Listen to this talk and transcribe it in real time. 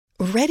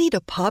Ready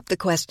to pop the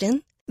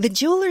question? The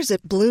jewelers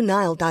at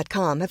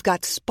BlueNile.com have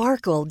got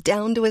sparkle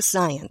down to a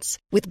science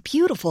with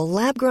beautiful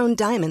lab-grown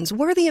diamonds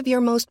worthy of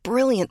your most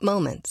brilliant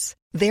moments.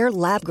 Their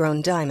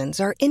lab-grown diamonds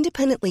are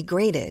independently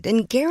graded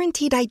and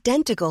guaranteed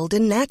identical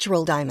to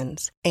natural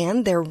diamonds,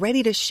 and they're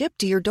ready to ship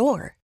to your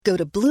door. Go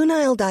to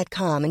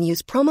BlueNile.com and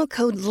use promo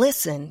code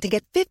LISTEN to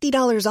get $50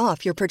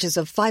 off your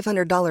purchase of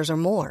 $500 or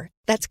more.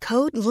 That's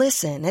code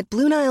LISTEN at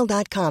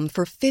BlueNile.com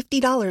for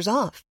 $50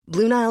 off.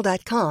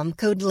 BlueNile.com,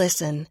 code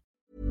LISTEN.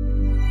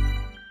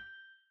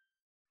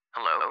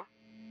 Hello?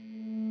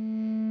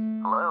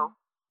 Hello?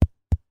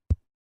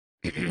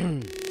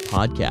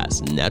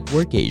 Podcast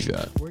Network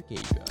Asia.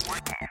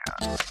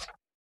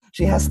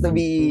 She has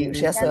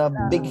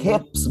big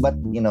hips, but,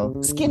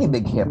 skinny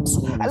big hips.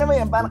 Alam mo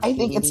yan, parang I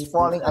think it's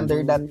falling under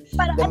that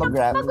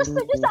demographic. Ano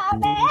gusto niyo sa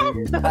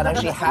amin? Parang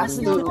she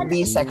has to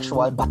be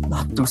sexual, but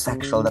not too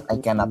sexual that I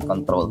cannot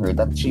control her.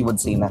 That she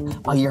would say na,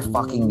 oh, you're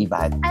fucking me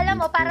bad.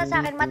 Alam mo, para sa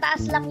akin,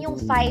 mataas lang yung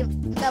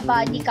 5 na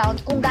body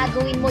count kung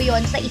gagawin mo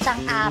yon sa isang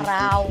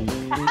araw.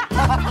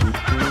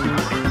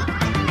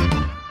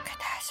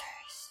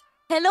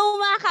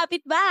 Hello mga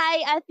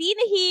kapitbahay,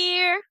 Athena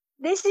here.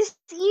 This is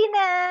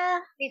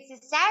Ina. This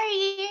is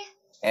Sari.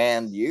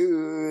 And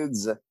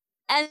Yudes.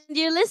 And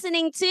you're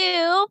listening to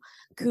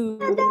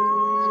Cool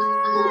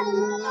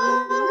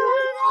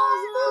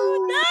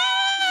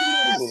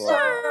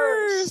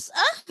Dancers.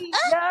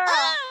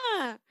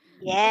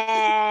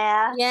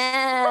 Yeah.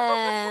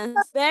 Yes.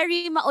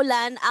 Very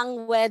maulan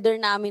ang weather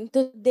namin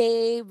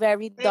today.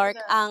 Very dark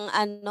ang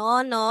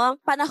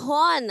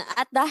panahon.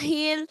 At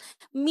dahil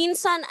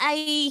minsan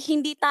ay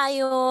hindi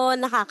tayo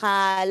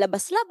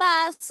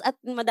nakakalabas-labas at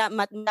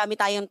madami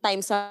tayong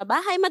time sa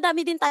bahay,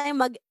 madami din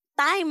tayong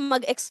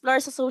mag-explore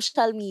sa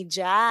social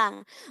media.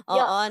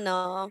 Oo,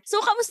 no?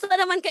 So, kamusta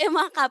naman kayo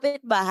mga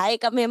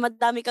kapitbahay?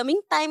 Madami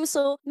kaming time.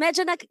 So,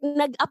 medyo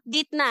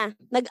nag-update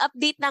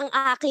ng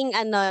aking,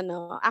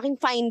 aking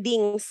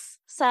findings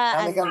sa,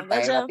 Kami kang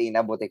time, Athena,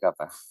 buti ka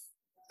pa.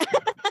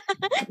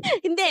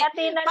 Hindi.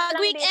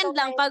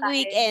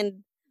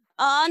 Pag-weekend.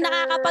 Oo, sure.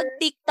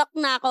 Nakakapag-TikTok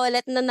na ako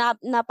ulit na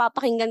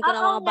napapakinggan ko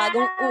ng mga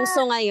bagong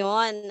uso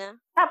ngayon.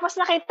 Tapos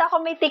nakita ko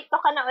may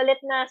TikTok ka na ulit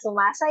na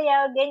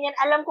sumasayaw, ganyan.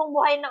 Alam kong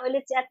buhay na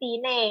ulit si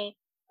Athena eh.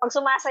 Pag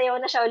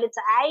sumasayaw na siya ulit sa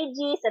IG,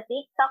 sa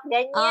TikTok,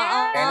 ganyan.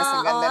 Fairness,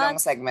 ang ganda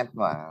ng segment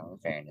mo.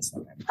 Fairness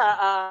naman.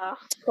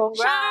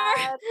 Congrats.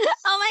 Sure.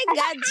 Oh my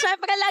God.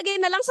 Siyempre, lagi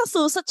na lang sa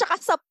suso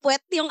tsaka sa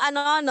puwet yung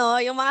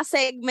yung mga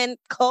segment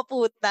ko,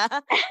 puta.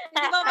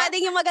 Di ba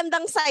pwedeng yung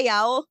magandang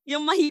sayaw?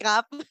 Yung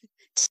mahirap?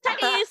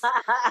 Charis!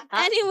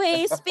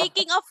 Anyway,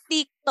 speaking of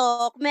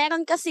TikTok,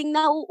 meron kasing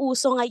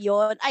nauuso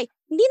ngayon. Ay,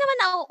 hindi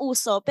naman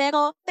nauuso,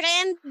 pero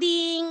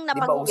trending na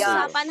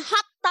pag-uusapan.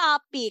 Hot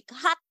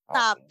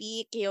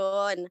topic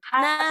yun.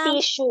 Hot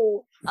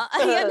issue.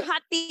 Ayun,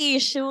 hot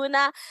issue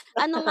na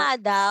nga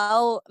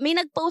daw, may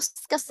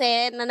nag-post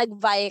kasi na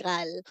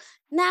nag-viral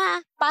na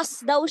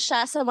pass daw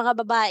siya sa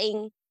mga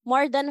babaeng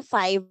more than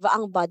 5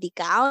 ang body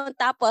count.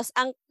 Tapos,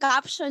 ang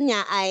caption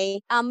niya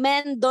ay,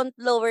 men don't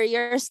lower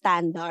your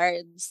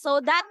standards.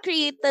 So, that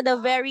created a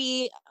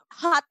very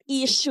hot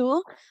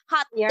issue,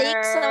 hot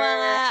take sa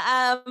mga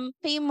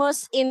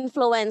famous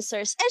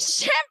influencers. And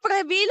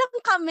syempre, bilang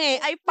kami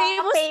ay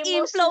famous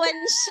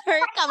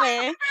influencer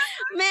kami,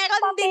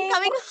 meron din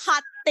kaming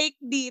hot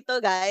take dito,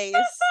 guys.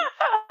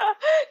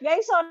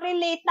 Guys, sorry,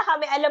 late na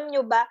kami. Alam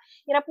nyo ba,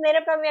 hirap na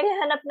hirap kami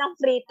hanap ng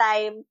free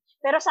time.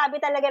 Pero sabi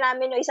talaga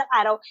namin no isang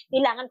araw,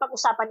 kailangan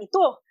pag-usapan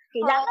ito.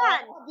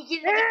 Kailangan.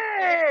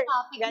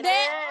 Hindi,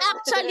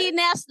 actually,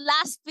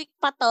 last week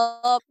pa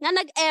to, na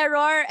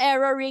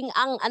erroring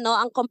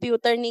ang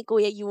computer ni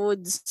Kuya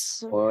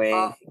Yudes. Uy,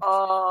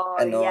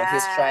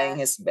 he's trying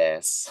his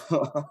best.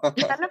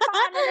 Ano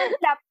pangalan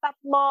ng laptop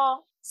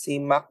mo?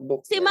 Si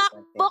MacBook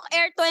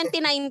Air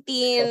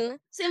 2019.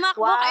 Si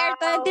MacBook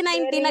Air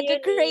 2019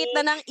 nag-create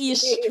na ng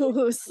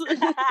issues.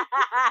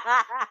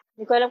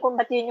 Hindi ko alam kung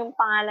ba't yun yung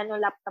pangalan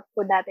ng laptop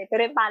ko dati.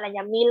 Pero yung pangalan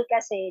niya,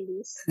 Milka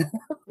Celis.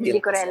 Hindi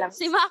ko rin alam.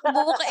 Si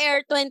MacBook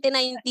Air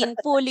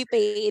 2019, fully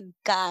paid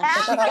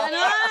cash.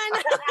 Ganon.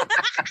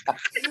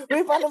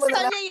 Uy,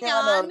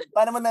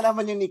 paano mo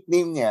nalaman yung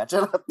nickname niya?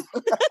 Charot.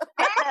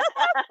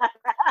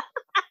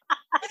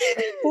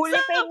 Fully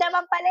paid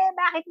naman pala.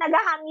 Bakit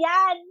nagahang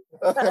yan?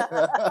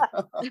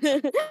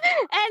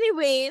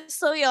 Anyway,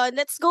 so yun,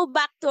 let's go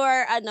back to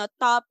our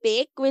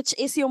topic, which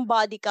is yung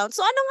body count.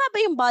 So ano nga ba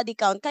yung body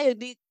count? Kayo,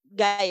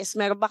 guys,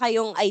 meron ba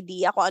kayong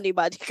idea kung ano yung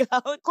body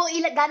count? Kung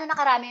gano'n na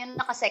karami yung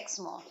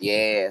nakasex mo?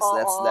 Yes,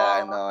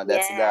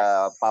 that's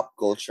the pop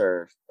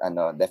culture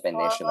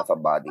definition of a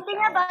body count. Hindi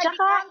nga body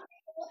count.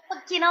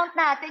 Pag kinount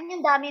natin,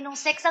 yung dami ng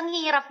sex, ang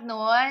hirap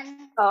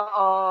nun.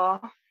 Oo.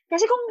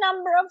 Kasi kung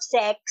number of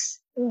sex,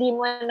 hindi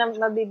mo na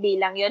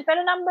mabibilang yun.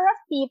 Pero number of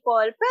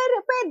people, pero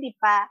pwede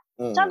pa.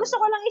 So gusto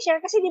ko lang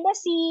i-share kasi di ba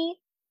si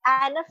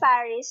Anna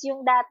Faris,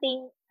 yung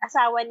dating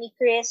asawa ni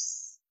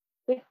Chris,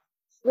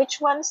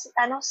 which one's,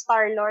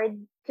 Star-Lord?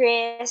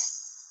 Chris,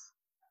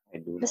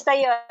 basta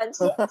yun.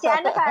 Si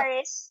Anna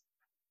Faris,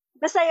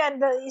 Basta yun,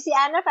 si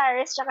Anna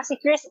Faris tsaka si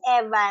Chris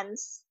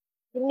Evans.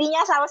 Hindi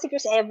niya asawa si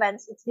Chris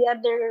Evans. It's the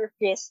other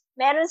Chris.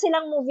 Meron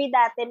silang movie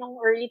dati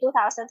nung early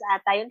 2000s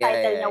ata. Yung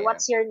title niya,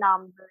 What's Your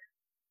Number?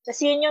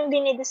 Tapos yun yung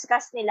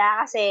dinidiscuss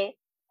nila kasi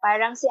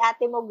parang si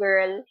ate mo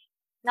girl,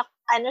 na,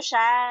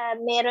 siya,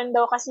 meron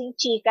daw kasing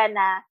chika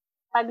na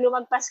pag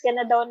lumagpas ka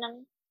na daw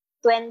ng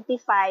 25,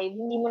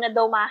 hindi mo na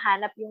daw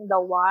mahanap yung the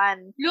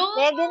one.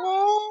 Kaya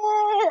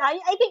ganun.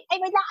 I think,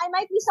 I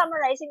might be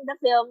summarizing the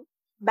film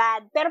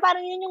bad. Pero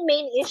parang yun yung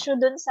main issue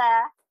dun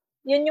sa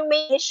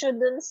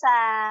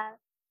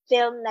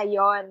film na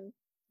yon.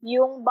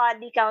 Yung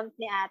body count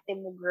ni ate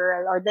mo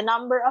girl or the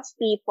number of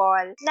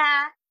people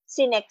na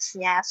sinex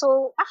niya.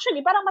 So, actually,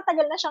 parang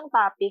matagal na siyang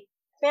topic.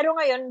 Pero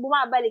ngayon,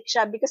 bumabalik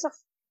siya because of,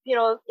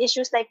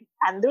 issues like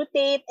Andrew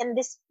Tate and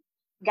this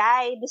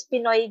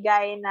Pinoy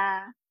guy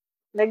na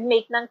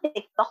nag-make ng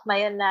TikTok na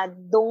yun na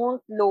don't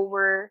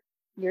lower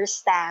your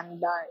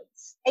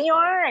standards.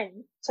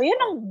 Ayun! So, yun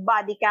ang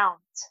body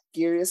count.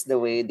 Curious the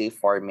way they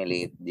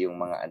formulate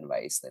yung mga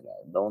advice nila.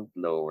 Don't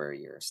lower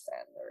your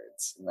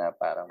standards. Na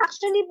parang...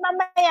 Actually,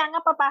 mamaya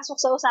nga papasok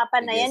sa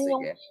usapan na yan.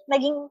 Yung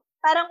naging...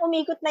 Parang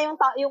umikot na yung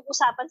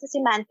usapan sa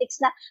semantics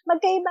na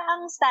magkaiba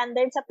ang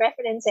standard sa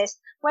preferences.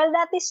 While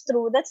that is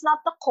true, that's not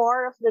the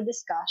core of the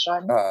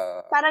discussion.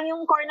 Parang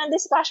yung core ng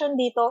discussion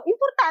dito,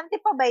 importante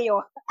pa ba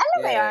yun? Alam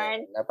mo yun?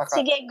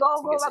 Sige,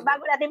 go.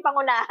 Bago natin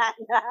pangunahan.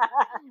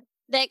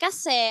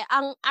 Kasi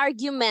ang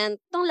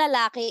argument ng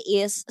lalaki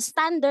is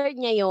standard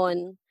niya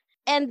yun.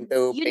 And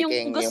yun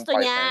yung gusto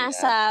niya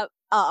sa...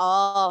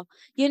 Oo,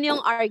 yun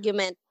yung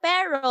argument.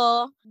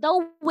 Pero, the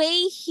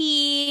way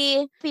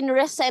he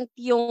pinresent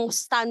yung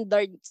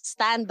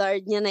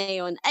standard niya na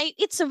yun,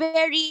 it's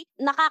very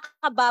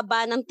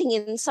nakakababa ng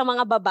tingin sa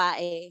mga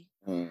babae.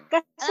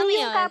 Kasi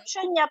yung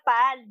caption niya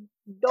pa,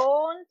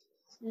 don't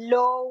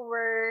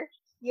lower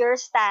your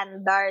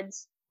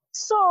standards.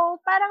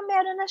 So, parang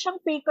meron na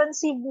siyang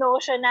preconceived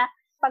notion na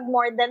pag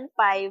more than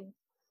 5,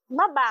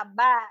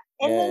 mababa.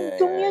 And then,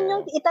 kung yun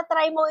yung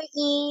itatry mo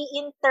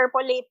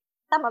i-interpolate,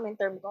 tama mo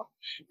yung term ko?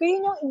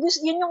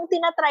 Yun yung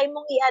tinatry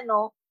mong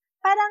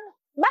parang,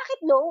 bakit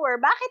lower?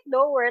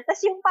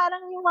 Tapos yung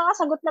parang yung mga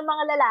sagot ng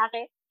mga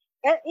lalaki,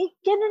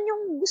 ganun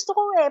yung gusto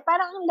ko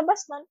Parang ang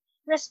labas nun,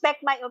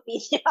 respect my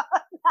opinion.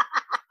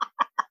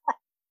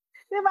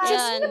 Diba?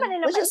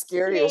 Which is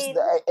curious.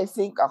 I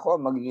think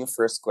ako, magiging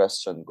first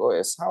question ko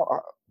is,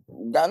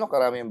 gaano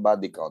karami yung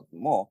body count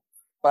mo?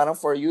 Parang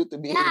for you to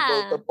be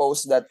able to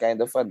post that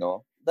kind of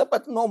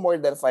dapat no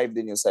more than 5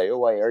 din yung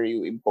sa'yo. Why are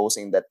you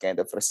imposing that kind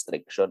of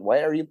restriction?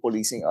 Why are you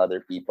policing other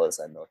people's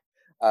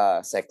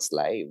sex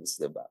lives,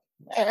 diba?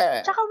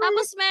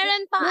 Tapos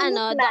meron pa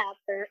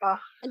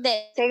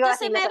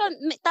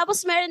tapos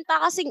meron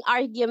pa kasing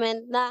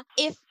argument na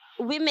if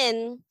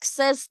women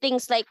says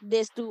things like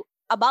this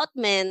about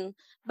men,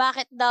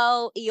 bakit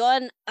daw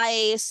iyon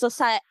ay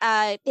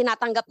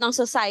tinatanggap ng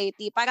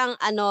society? Parang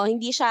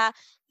hindi siya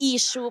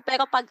issue.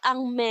 Pero pag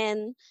ang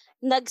men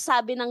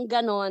nagsabi ng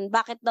ganon,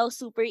 bakit daw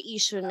super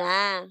issue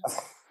na?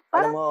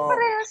 Parang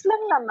parehas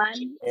lang naman.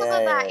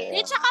 Babae.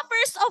 Tsaka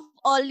first of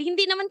all,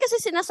 hindi naman kasi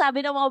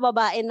sinasabi ng mga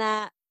babae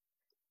na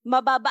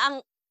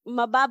mababa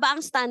ang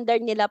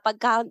standard nila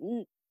pagka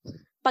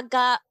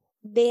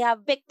they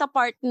have picked a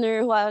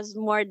partner who has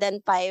more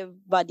than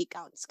 5 body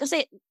counts.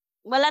 Kasi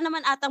wala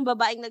naman atang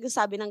babaeng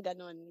nagsasabi ng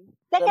ganon.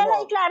 Teka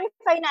lang,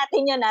 i-clarify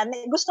natin yun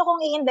Gusto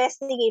kong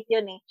i-investigate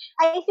yun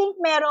I think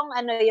merong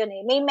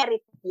may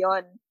merit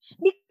yun.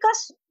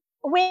 Because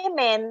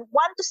women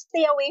want to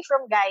stay away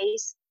from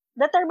guys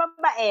that are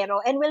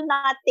babaero and will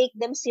not take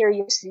them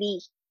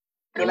seriously.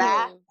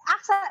 Diba?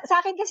 Sa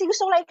akin kasi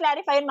gusto ko lang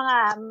i-clarify yung mga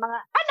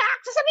anak!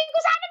 Sasabihin ko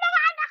sana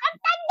mga anak! Ang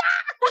tanda!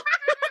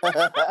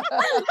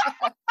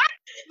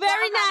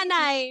 Very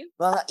nanay.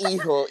 Mga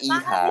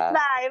iho-iha.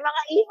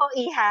 Mga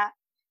iho-iha.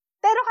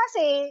 Pero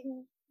kasi,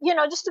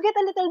 just to get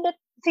a little bit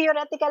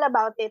theoretical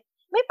about it,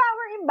 may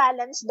power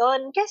imbalance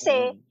doon.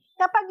 Kasi,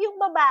 kapag yung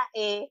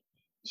babae,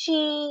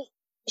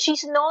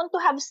 she's known to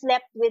have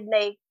slept with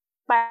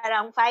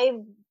parang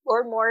 5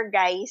 or more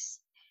guys,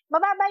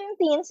 mababa yung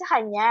tingin sa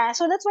kanya.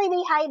 So that's why they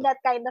hide that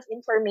kind of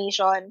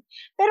information.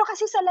 Pero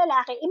kasi sa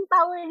lalaki,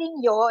 empowering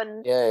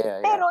yon.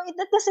 Yeah. Pero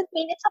that doesn't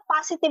mean it's a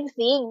positive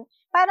thing.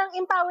 Parang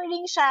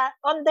empowering siya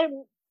on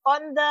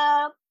the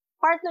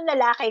part ng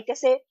lalaki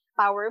kasi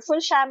powerful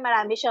siya,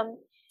 marami siyang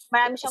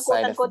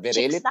quote-unquote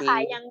chicks na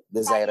kayang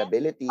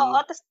desirability.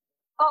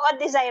 Oo,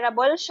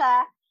 desirable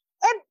siya.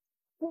 And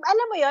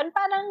alam mo yon,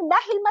 parang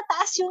dahil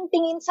mataas yung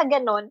tingin sa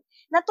ganon,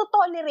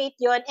 natotolerate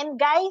yon,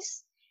 and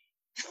guys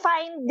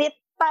find it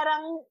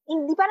parang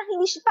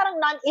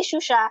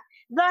non-issue siya.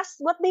 Thus,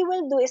 what they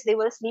will do is they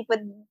will sleep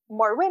with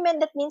more women.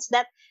 That means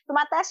that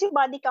tumataas yung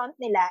body count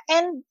nila.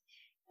 And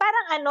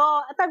parang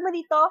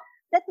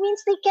that means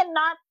they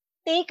cannot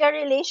take a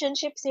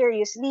relationship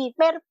seriously.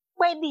 Pero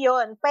pwede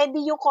yon. Pwede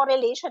yung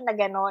correlation na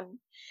ganon.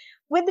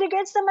 With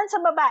regards naman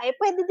sa babae,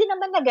 pwede din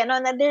naman na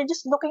ganon, na they're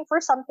just looking for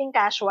something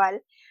casual.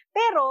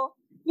 Pero,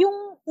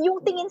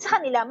 yung tingin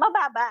sa kanila,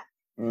 mababa.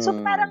 So,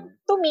 parang,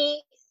 to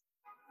me,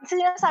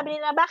 sinasabi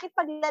nila, bakit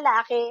pag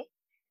lalaki,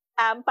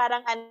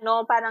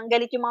 parang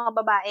galit yung mga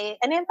babae.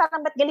 Ano yun,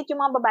 parang ba't galit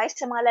yung mga babae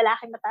sa mga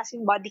lalaki mataas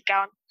yung body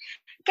count?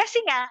 Kasi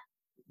nga,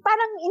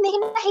 parang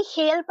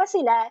inahi-hail pa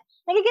sila.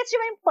 Nagigets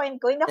yung point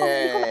ko. Hindi ko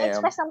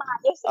ma-express na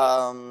maayos.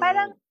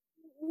 Parang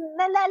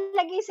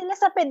nalalagay sila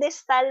sa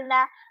pedestal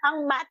na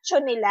ang macho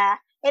nila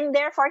and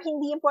therefore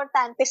hindi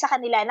importante sa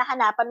kanila na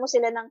hanapan mo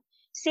sila ng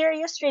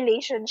serious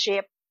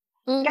relationship.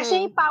 Mm-hmm.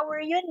 Kasi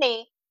power yun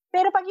eh.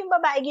 Pero pag yung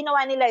babae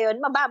ginawa nila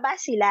yun, mababa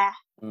sila.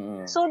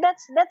 Mm-hmm. So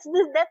that's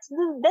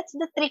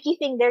the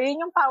tricky thing there.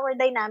 Yun yung power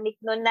dynamic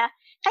nun na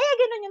kaya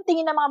ganun yung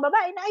tingin ng mga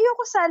babae na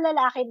ayoko sa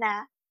lalaki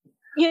na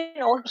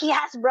he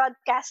has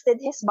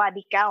broadcasted his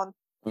body count.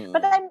 Mm-hmm.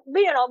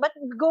 But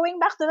going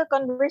back to the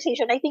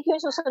conversation, I think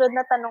yung susunod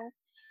na tanong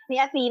ni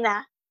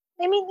Athena,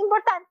 I mean,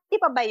 importante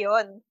pa ba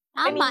yun?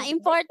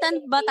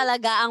 Important ba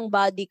talaga ang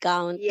body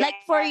count? Yes. Like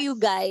for you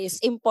guys,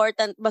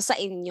 important ba sa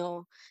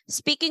inyo?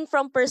 Speaking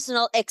from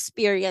personal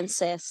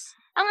experiences.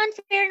 Ang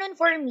unfair nun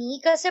for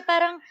me, kasi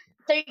parang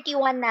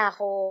 31 na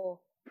ako.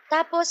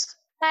 Tapos,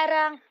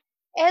 parang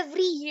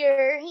every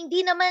year,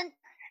 hindi naman,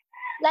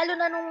 lalo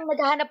na nung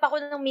naghahanap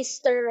ako ng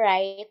Mr.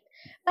 Right,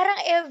 parang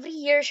every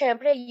year,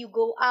 syempre, you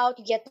go out,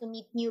 you get to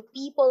meet new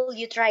people,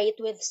 you try it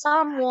with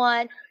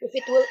someone, if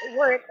it will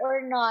work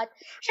or not.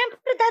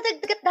 Syempre,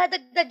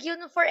 dadagdag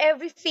yun for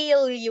every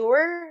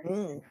failure.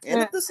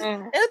 And at the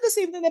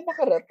same time,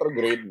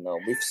 napaka-retrograde, no?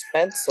 We've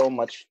spent so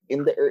much,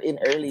 in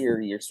earlier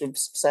years, we've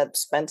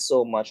spent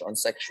so much on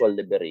sexual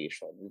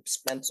liberation. We've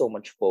spent so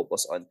much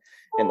focus on,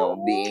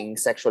 being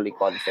sexually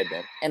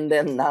confident. And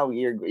then now,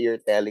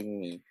 you're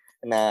telling me,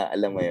 na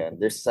alam mo yun,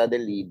 there's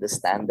suddenly the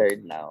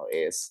standard now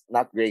is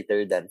not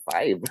greater than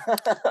 5.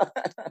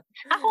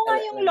 Ako nga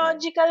yung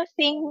logical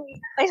thing,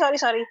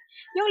 sorry.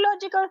 Yung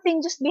logical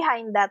thing just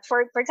behind that,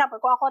 for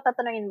example, kung ako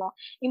tatanungin mo,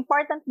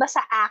 important ba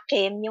sa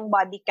akin yung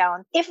body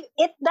count? If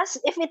it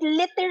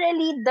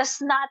literally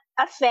does not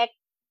affect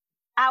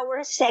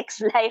our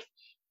sex life,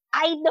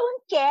 I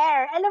don't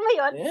care. Alam mo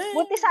yun? Yeah.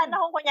 Buti sana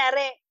kung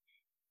kunyari,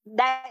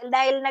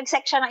 dahil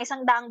nag-sex siya ng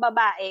 100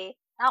 babae,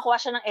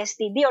 nakakuha siya ng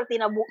STD or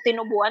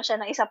tinubuan siya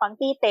ng isa pang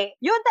tite.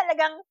 Yun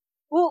talagang,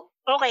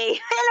 okay.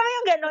 Alam mo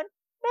yung ganun.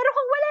 Pero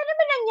kung wala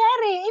naman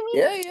nangyari, I mean,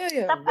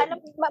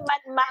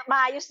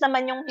 maayos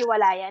naman yung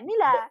hiwalayan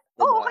nila.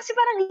 Oo, kasi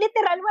parang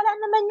literal, wala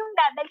naman yung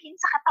dadalhin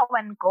sa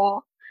katawan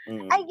ko.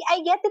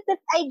 I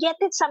get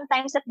it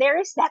sometimes that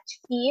there is that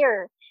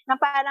fear na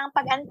parang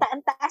pag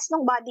antaas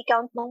ng body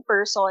count ng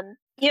person,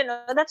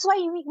 that's why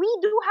we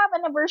do have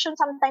an aversion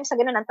sometimes sa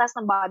ganun, antaas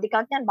ng body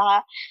count yan.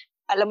 Baka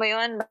alam mo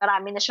yun,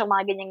 marami na siyang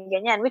mga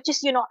ganyan-ganyan. Which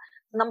is,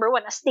 number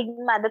 1, a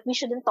stigma that we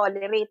shouldn't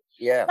tolerate.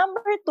 Yeah.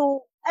 Number 2,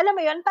 alam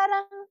mo yun,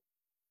 parang,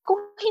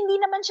 kung hindi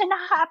naman siya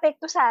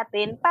nakaka-apekto sa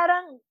atin,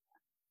 parang,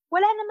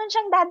 wala naman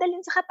siyang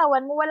dadalhin sa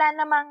katawan mo, wala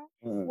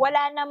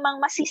namang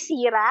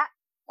masisira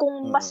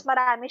kung mas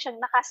marami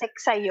siyang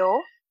nakasex sa'yo.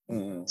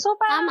 So,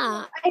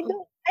 parang,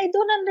 I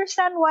don't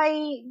understand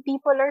why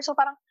people are so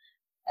parang,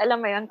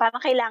 alam mo yun, parang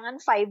kailangan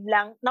 5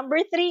 lang.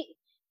 Number 3,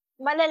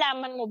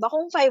 malalaman mo ba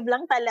kung 5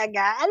 lang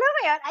talaga? Alam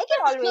mo yun, I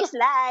can always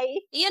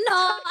lie.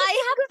 I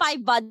have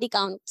 5 body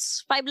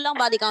counts. 5 lang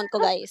body count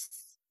ko, guys.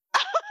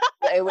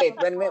 Wait,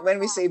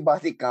 when we say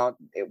body count,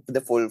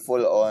 the full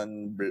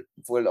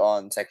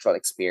on sexual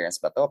experience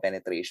ba to?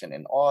 Penetration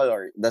and all?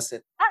 Or does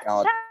it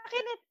count? Sa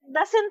akin, it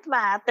doesn't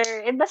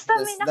matter.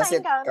 Basta may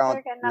naka-encounter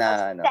ka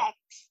na sex.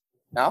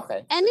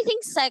 Okay.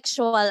 Anything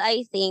sexual,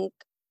 I think.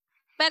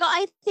 Pero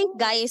I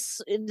think, guys,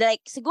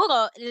 like,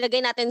 siguro,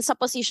 ilagay natin sa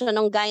position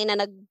ng guy na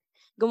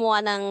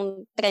gumawa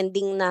ng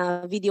trending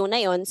na video na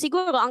yon,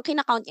 siguro ang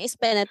kinakount niya is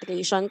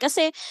penetration.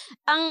 Kasi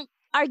ang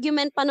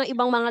argument pa ng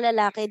ibang mga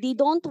lalaki, they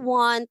don't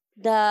want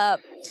the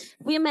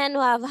women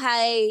who have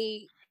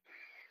high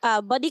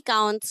body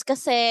counts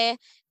kasi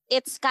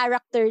it's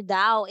character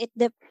daw. It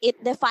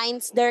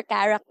defines their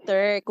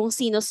character, kung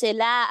sino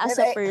sila as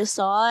a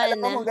person. Alam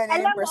mo,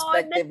 ganyan yung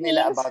perspective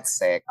nila about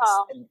sex.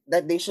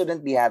 That they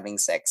shouldn't be having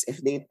sex. If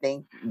they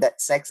think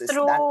that sex is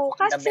not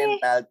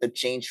fundamental to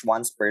change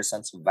one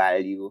person's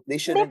value,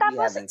 they shouldn't be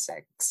having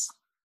sex.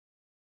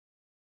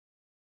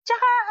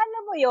 Tsaka,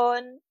 alam mo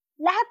yon,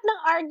 lahat ng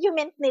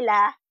argument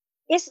nila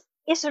is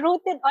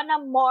rooted on a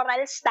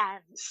moral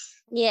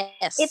stance.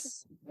 Yes.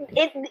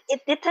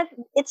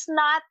 It's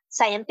not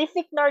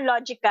scientific nor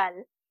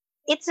logical.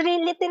 It's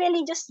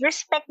literally just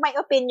respect my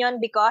opinion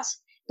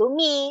because to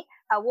me,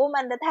 a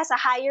woman that has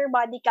a higher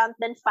body count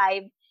than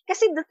 5,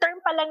 kasi the term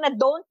pa lang na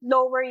don't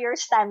lower your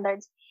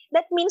standards,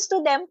 that means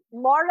to them,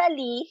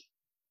 morally,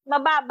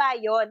 mababa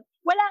yon.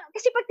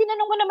 Kasi pag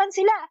tinanong mo naman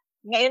sila,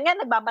 ngayon nga,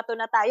 nagbabato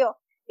na tayo.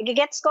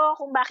 I-gets ko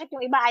kung bakit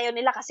yung iba ayaw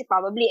nila kasi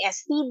probably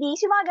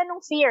STDs, yung mga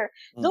ganong fear.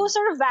 Those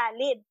are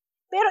valid.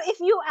 Pero if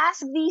you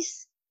ask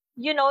these,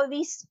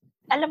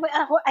 alam mo,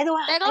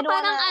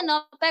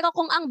 pero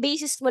kung ang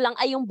basis mo lang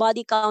ay yung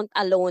body count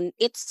alone,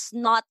 it's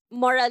not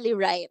morally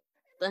right.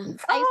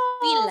 I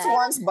feel like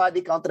one's body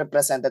count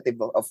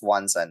representative of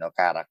one's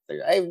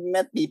character. I've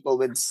met people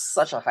with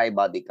such a high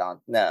body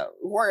count na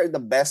who are the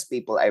best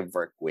people I've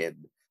worked with.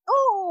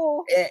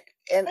 Oh.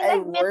 And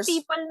I've met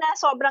people na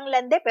sobrang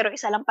lande pero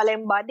isa lang pala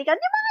yung body count.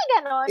 Yung mga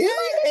ganon. Yung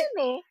mga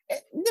ganon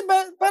di ba?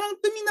 Parang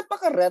to me,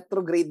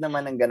 napaka-retrograde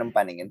naman ng ganong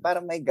paningin.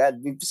 Parang, my God,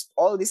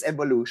 all this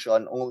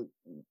evolution, all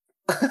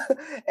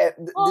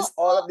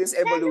of this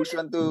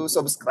evolution to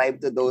subscribe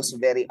to those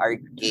very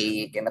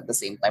archaic and at the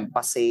same time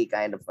passé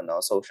kind of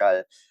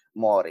social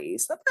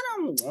mores. Na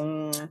parang,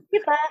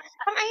 diba?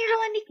 Ang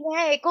ironic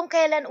nga kung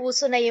kailan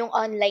uso na yung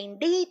online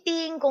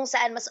dating, kung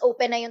saan mas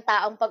open na yung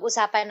taong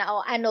pag-usapan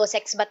na,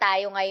 sex ba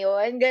tayo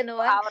ngayon?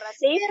 Ganon. Aura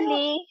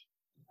safely.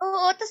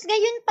 Oo, tas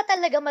ngayon pa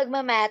talaga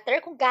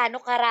magmamatter kung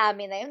gaano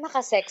karami na yung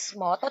nakasex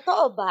mo.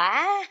 Totoo ba?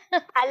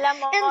 Alam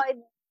mo,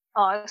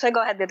 so go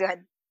ahead.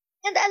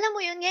 And alam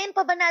mo yun, ngayon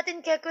pa ba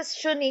natin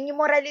questionin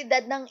yung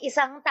moralidad ng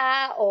isang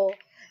tao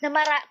na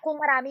kung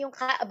marami yung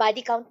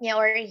body count niya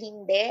or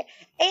hindi?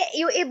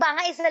 Yung iba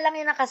nga, isa lang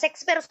yung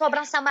nakasex pero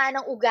sobrang sama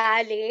ng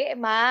ugali,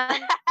 ma'am.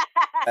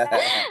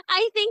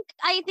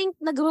 I think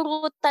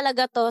nag-root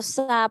talaga to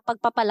sa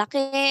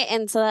pagpapalaki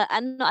and sa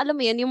alam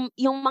mo yun,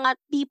 yung mga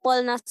people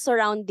na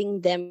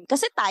surrounding them.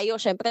 Kasi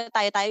syempre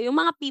tayo, yung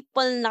mga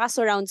people na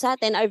naka-surround sa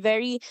atin are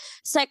very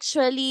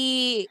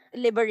sexually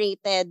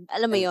liberated.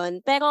 Alam mo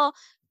yun? Pero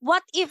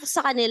what if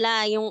sa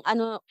kanila yung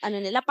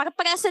nila para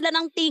sila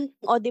ng think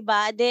di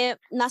ba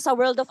nasa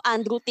world of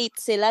Andrew Tate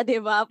sila,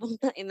 di ba?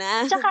 Punta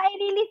ina. Tsaka I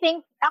really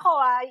think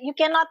you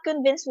cannot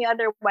convince me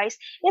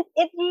otherwise.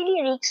 It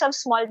really reeks of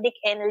small dick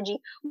energy.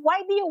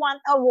 Why do you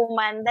want a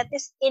woman that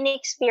is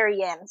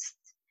inexperienced?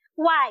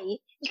 Why?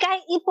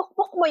 Kahit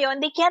ipukpok mo yon,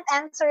 they can't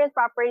answer it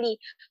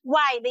properly.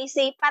 Why? They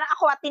say, para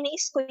ako,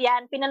 tiniis ko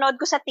yan. Pinanood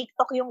ko sa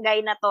TikTok yung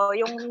guy na to,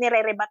 yung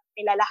nire-rebat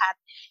nila lahat.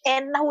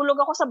 And nahulog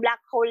ako sa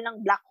black hole,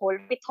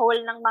 pit hole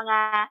ng mga,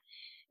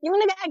 yung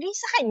nag-agree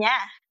sa kanya.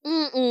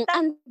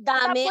 Ang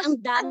dami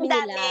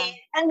nila.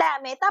 Ang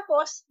dami.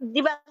 Tapos,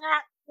 di ba nga,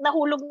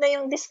 nahulog na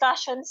yung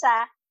discussion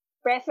sa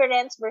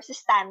preference versus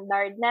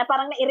standard, na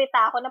parang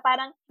nairita ako na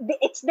parang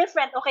it's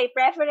different. Okay,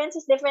 preference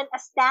is different, a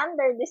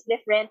standard is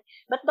different,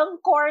 but the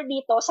core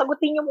dito,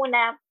 sagutin nyo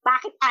muna,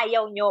 bakit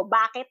ayaw nyo?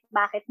 Bakit?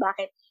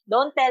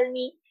 Don't tell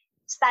me,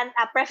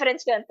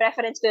 preference ko yun.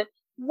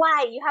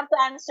 Why? You have to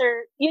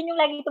answer. Yun yung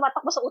lagi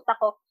tumatakbo sa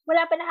utak ko.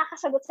 Wala pa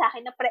nakakasagot sa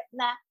akin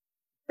na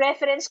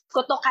preference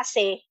ko to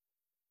kasi.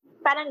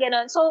 Parang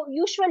ganon. So,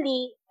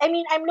 usually,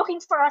 I'm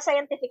looking for a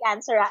scientific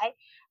answer.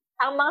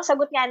 Ang mga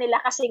sagot nga nila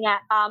kasi nga,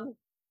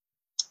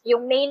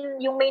 yung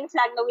main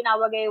flag na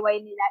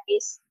winawagayway nila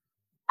is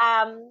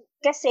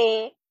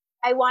kasi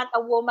I want a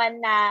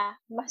woman na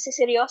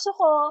masiseryoso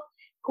ko,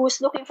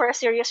 who's looking for a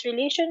serious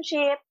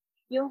relationship,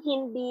 yung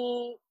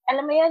hindi,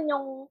 alam mo yan,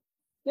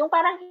 yung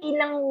parang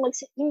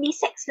hindi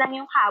sex lang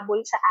yung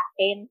habol sa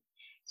akin.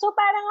 So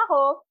parang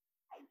ako,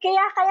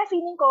 kaya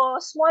feeling ko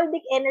small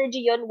dick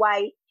energy yon.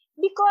 Why?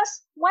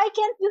 Because why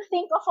can't you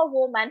think of a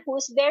woman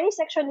who's very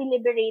sexually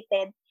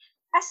liberated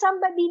as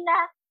somebody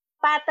na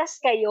patas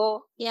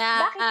kayo?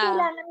 Yeah. Bakit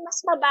kailangan mas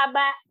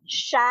mababa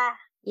siya?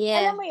 Yes.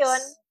 Alam mo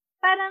yun?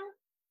 Parang,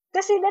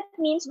 kasi that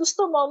means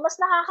gusto mo,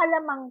 mas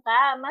nakakalamang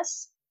ka.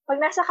 Mas,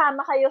 pag nasa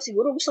kama kayo,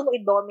 siguro gusto mo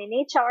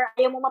i-dominate siya or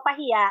ayaw mo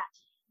mapahiya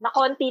na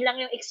konti lang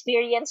yung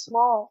experience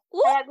mo.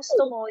 Kaya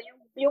gusto mo,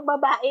 yung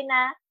babae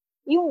na,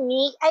 yung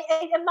meek.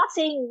 I'm not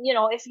saying,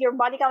 if your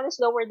body count is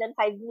lower than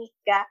 5 meek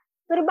ka,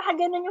 pero baka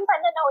ganun yung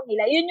pananaw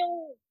nila. Yun yung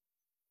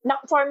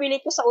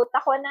na-formulate ko sa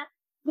utak ko na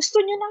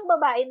gusto nyo ng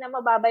babae na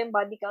mababa yung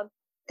body count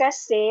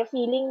kasi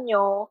feeling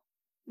nyo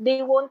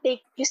they won't take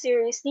you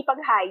seriously pag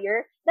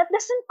higher. That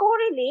doesn't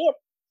correlate.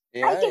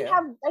 Yeah, I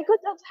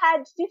could have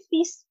had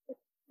 50s,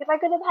 if I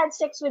could have had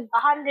sex with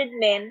 100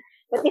 men,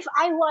 but if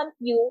I want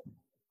you,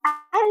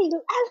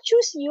 I'll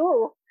choose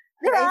you.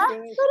 Diba?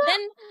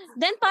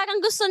 Then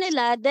parang gusto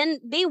nila,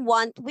 then they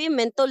want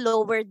women to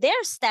lower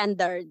their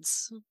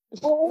standards.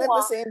 And at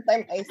the same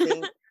time, I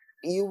think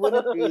you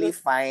wouldn't really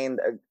find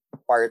a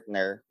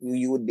partner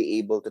you would be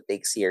able to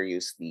take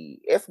seriously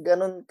if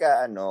ganun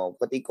ka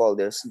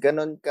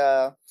ganun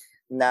ka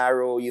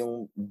narrow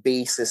yung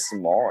basis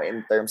mo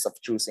in terms of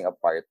choosing a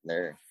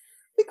partner.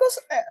 Because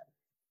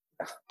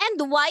and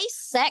why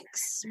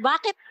sex?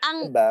 Bakit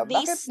ang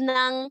base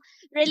ng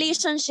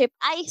relationship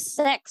ay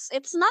sex?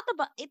 It's not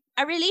about it.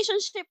 A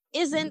relationship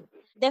isn't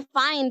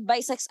defined by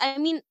sex.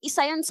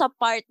 Isa yun sa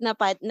part na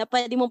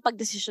pwede mong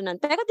pagdesisyonan.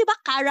 Pero di ba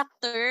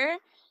character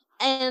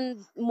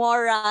and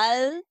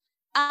moral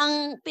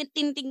ang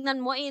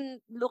titingnan mo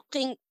in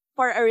looking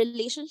for a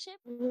relationship?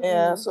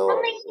 Yeah, so ang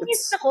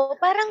naiinis ako,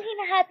 parang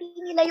hinahati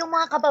nila yung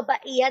mga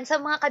kababaihan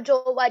sa mga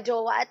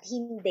kajowa-jowa at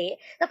hindi.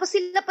 Tapos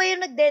sila pa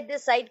yung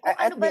nagde-decide kung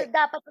ano ba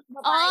dapat ang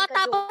babaeng kajowa.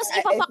 Tapos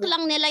ipapak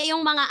lang nila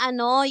yung mga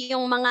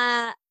yung mga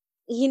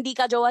hindi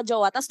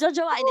kajowa-jowa. Tapos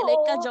jojowain nila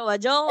yung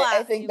kajowa-jowa.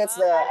 I think that's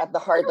at the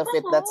heart of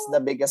it, that's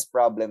the biggest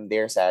problem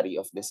there, Sari,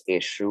 of this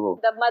issue.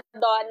 The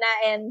Madonna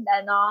and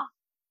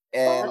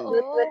And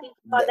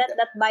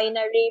that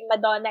binary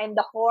Madonna and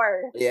the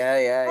whore.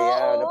 Yeah.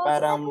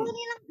 Parang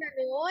nilang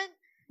ganun.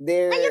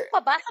 There. Ngayon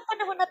pa ba sa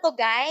panahon na to,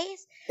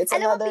 guys? It's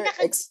another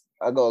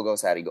go,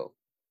 Sari, go.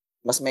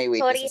 Mas may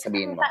weight Sorry, sa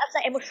sabihin mo.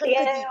 Sa emosyon ko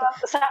dito.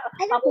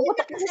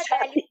 Mapuputak na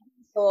sa galit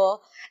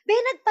ganito?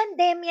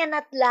 Nagpandemya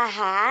na't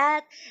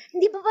lahat.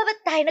 Hindi ba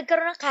tayo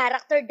nagkaroon ng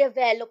character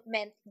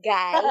development,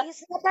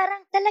 guys? Na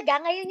parang talaga,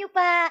 ngayon nyo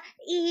pa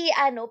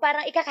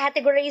parang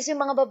ika-categorize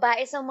yung mga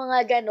babae sa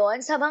mga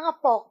ganon, sa mga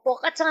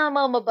pokpok at sa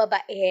mga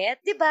mababait.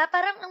 Diba?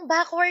 Parang ang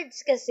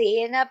backwards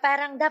kasi, na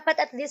parang dapat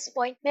at this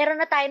point, meron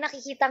na tayo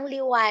nakikitang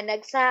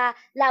liwanag sa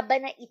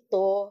laban na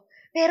ito.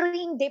 Pero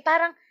hindi,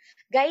 parang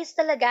guys,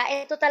 talaga,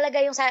 ito talaga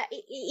yung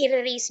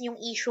i-raise yung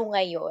issue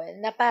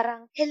ngayon na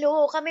parang,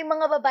 hello, kami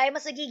mga babae,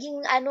 mas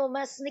nagiging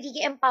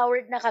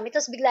empowered na kami.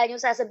 Tapos bigla nyo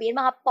sasabihin,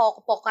 mga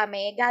pok-pok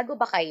kami. Gago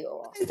ba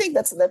kayo? I think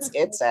that's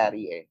it,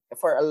 Sari.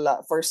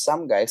 For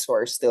some guys who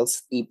are still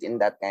steeped in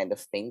that kind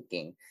of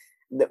thinking,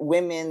 the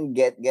women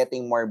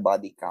getting more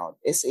body count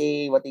is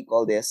a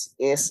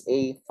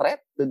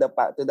threat to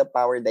the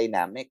power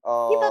dynamic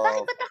of... Diba,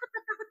 bakit ba takot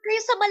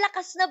kayo sa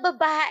malakas na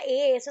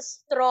babae? Sa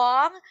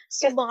strong,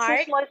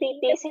 smart? Kasi small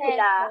titties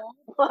sila.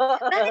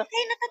 Bakit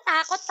kayo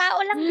natatakot? Tao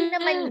lang din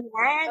naman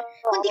yan.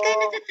 Kung di kayo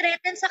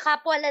natitreten sa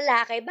kapwa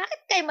lalaki,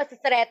 bakit kayo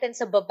matitreten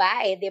sa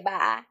babae, di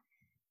ba?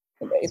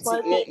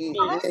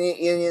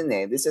 Yun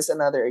eh. This is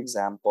another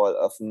example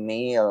of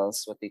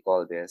males,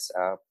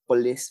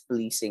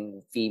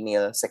 police-pleasing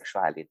female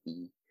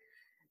sexuality.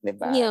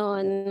 Diba?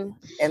 Yun.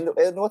 And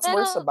what's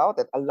worse about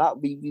it,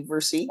 we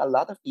were seeing a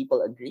lot of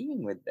people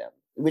agreeing with them.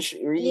 Which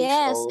really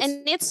shows...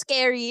 and it's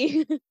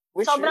scary.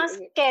 Sobrang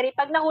scary.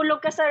 Pag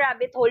nahulog ka sa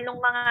rabbit hole ng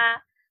mga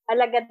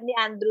alagad ni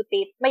Andrew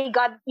Tate, my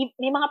God,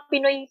 may mga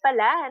Pinoy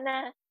pala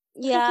na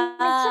sa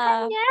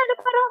kanya.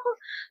 Parang ako,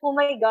 oh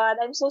my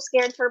God, I'm so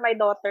scared for my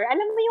daughter.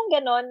 Alam mo yung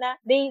ganon na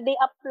they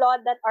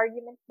applaud that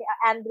argument ni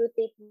Andrew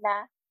Tate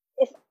na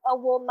if a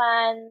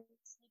woman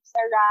sleeps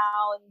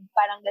around,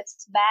 parang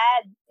that's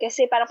bad.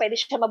 Kasi parang pwede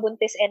siya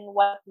mabuntis and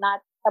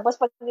whatnot. Tapos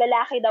pag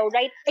lalaki daw,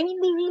 right? I mean,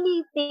 they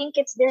really think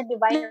it's their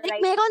divine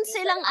right.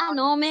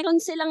 Meron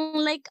silang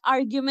like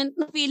argument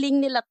na feeling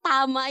nila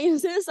tama yung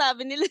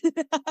sinasabi nila.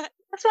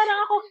 Tapos parang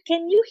ako,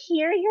 can you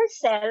hear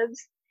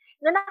yourselves?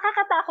 Na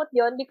nakakatakot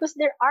yon because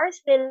there are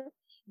still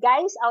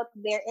guys out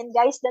there and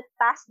guys that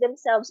pass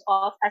themselves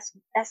off as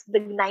the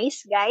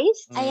nice guys.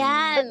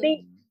 Ayan.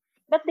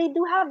 But they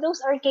do have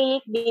those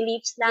archaic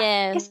beliefs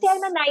na, kasi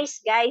I'm a nice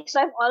guy, so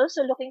I'm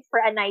also looking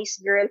for a nice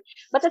girl.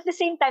 But at the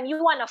same time,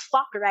 you wanna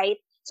fuck, right?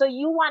 So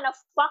you wanna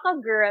fuck a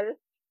girl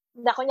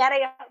na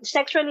kunyari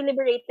sexually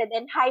liberated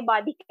and high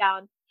body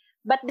count,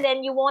 but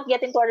then you won't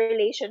get into a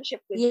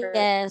relationship with her.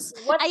 Yes.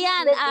 What's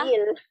the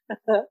deal?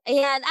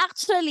 Ayan,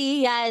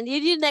 actually, yun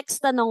yung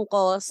next tanong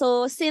ko.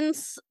 So,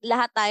 since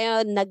lahat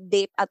tayo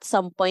nag-date at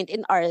some point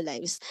in our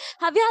lives,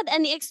 have you had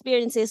any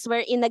experiences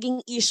wherein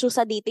naging issue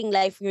sa dating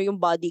life nyo yung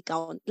body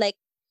count? Like,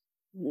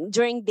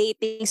 during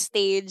dating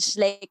stage,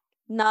 like,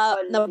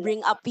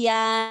 na-bring up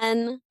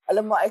yan?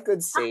 Alam mo, I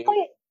could say...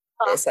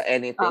 sa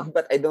anything,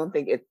 but I don't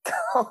think it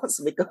counts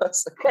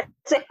because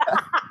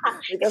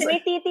may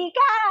titi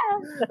ka.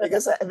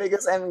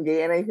 because I'm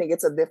gay and I think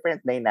it's a different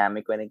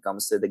dynamic when it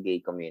comes to the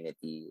gay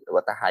community,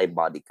 what a high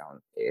body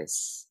count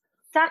is.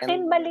 Sa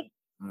akin,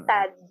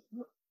 baliktad.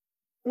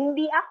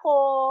 Hindi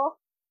ako,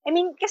 I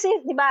mean, kasi,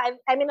 di ba,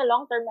 I'm in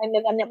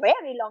a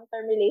very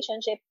long-term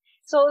relationship.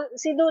 So,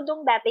 si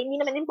Dudong dati, hindi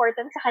naman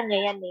important sa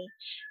kanya yan eh.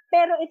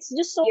 Pero it's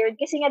just so weird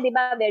kasi nga, di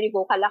ba, very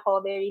vocal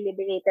ako, very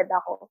liberated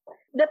ako.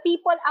 The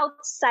people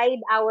outside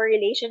our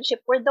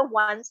relationship were the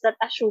ones that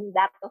assumed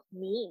that of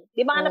me.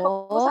 Di ba nga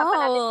napag-usapan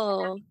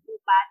natin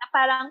na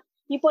parang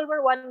people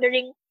were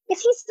wondering,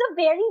 because he's a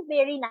very,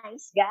 very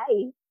nice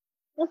guy.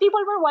 And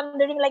people were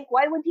wondering, like,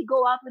 why would he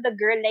go out with a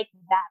girl like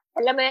that?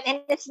 Alam mo yun? And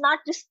it's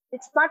not just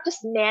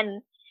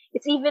men.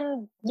 It's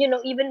even,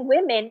 even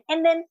women.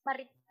 And then,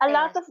 a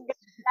lot of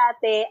girls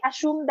dati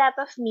assumed that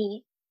of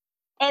me.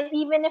 And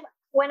even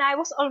when I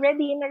was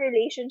already in a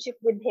relationship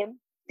with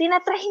him,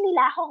 tinatry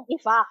nila akong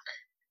i-fuck.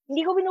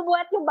 Hindi ko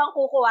binubuhat yung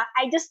bangko ko.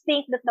 I just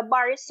think that the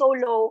bar is so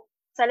low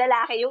sa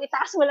lalaki. Yung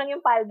itaas mo lang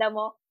yung palda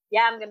mo.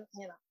 Yeah,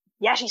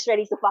 yeah, she's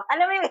ready to fuck.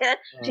 Alam mo yun?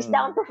 She's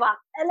down to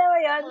fuck. Alam mo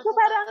yun? So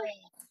parang,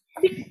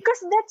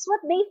 because that's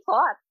what they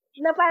thought.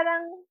 Na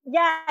parang,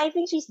 yeah, I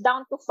think she's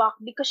down to fuck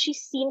because she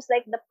seems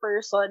like the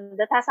person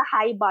that has a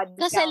high body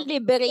count. Kasi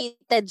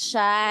liberated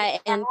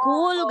siya and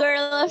cool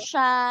girl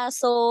siya.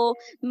 So,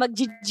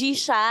 mag-GG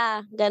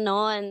siya.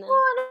 Ganon.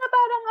 Na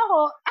parang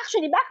ako,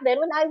 actually back then,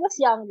 when I was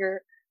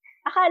younger,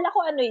 akala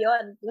ko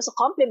yun. It was a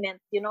compliment,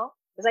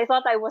 Because I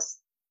thought I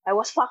was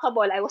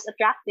fuckable, I was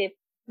attractive.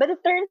 But it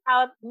turned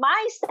out,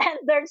 my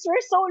standards were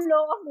so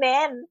low of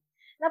men.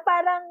 Na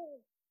parang,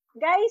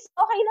 guys,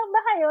 okay lang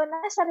ba kayo?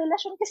 Nasa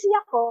relasyon kasi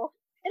ako.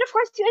 And of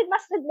course, you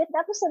must admit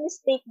that was a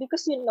mistake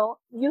because,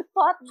 you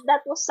thought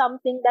that was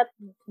something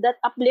that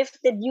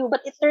uplifted you,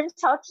 but it turns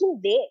out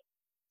hindi.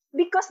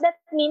 Because that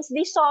means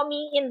they saw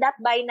me in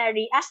that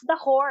binary as the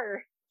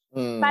whore.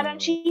 Parang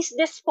she's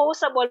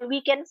disposable,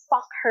 we can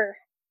fuck her.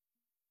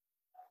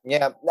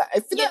 Yeah,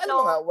 I feel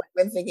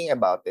when thinking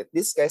about it,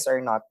 these guys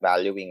are not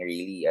valuing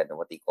really,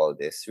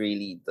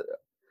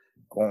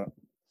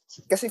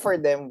 kasi for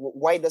them,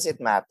 why does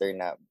it matter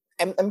na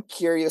I'm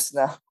curious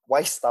na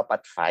why stop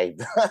at 5?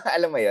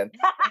 Alam mo yun?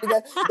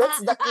 That's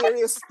the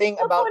curious thing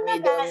about me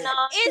doon.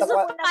 Is 5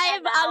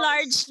 a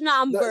large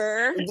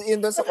number?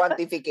 Yun doon sa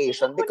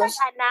quantification. Because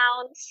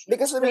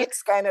to me,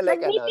 it's kind of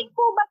like, Mag-meeting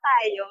po ba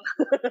tayo?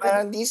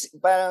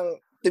 parang,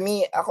 to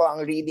me, ako,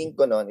 ang reading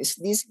ko nun is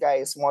these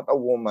guys want a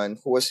woman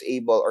who is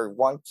able or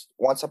wants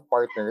a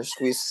partner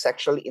who is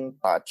sexually in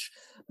touch,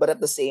 but at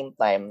the same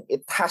time,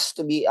 it has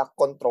to be a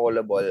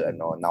controllable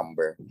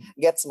number.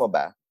 Gets mo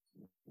ba?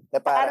 Na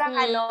parang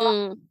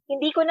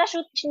hindi ko na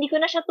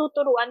siya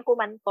tuturuan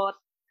kumantot.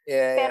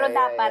 Pero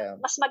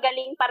dapat mas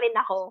magaling pa rin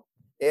ako.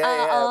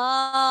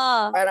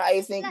 Parang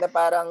I think na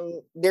parang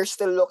they're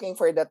still looking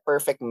for that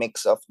perfect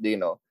mix of,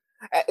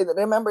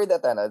 remember that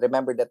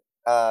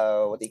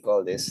what do you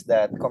call this?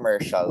 That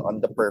commercial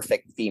on the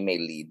perfect female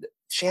lead.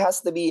 She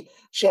has to be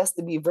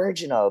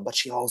virginal, but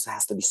she also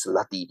has to be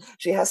slutty.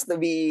 She has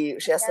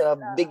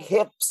big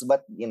hips,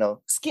 but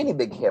skinny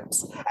big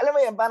hips. Alam mo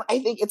yan, parang I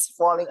think it's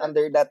falling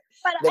under that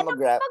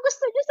demographic. Ano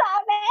gusto niyo sa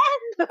amin?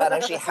 Parang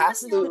she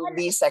has to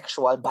be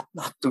sexual, but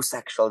not too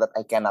sexual that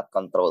I cannot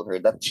control her.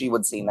 That she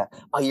would say na,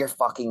 oh, you're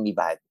fucking me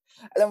bad.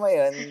 Alam mo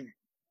yun?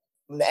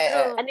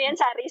 Ano yan?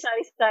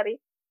 Sorry.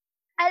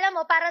 Alam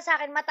mo, para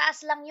sa akin,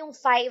 mataas lang yung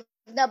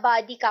 5 na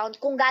body count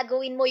kung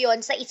gagawin mo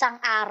yon sa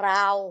isang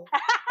araw.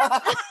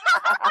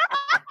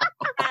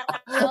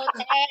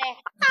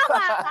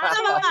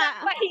 Tama nga.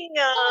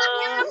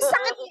 Ang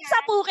sakit sa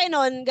puke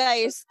nun,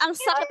 guys. Ang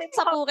sakit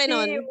sa puke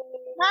nun.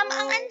 Ma'am,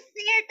 ang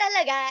unfair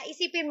talaga.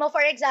 Isipin mo,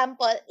 for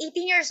example,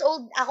 18 years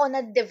old ako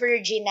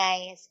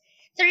na-virginize.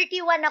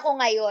 31 ako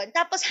ngayon.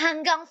 Tapos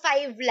hanggang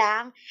 5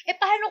 lang.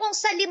 Paano kung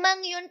sa 5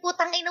 yun,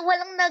 putang ina,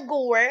 walang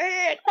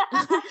nag-work?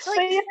 So,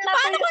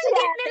 paano kung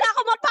hindi nila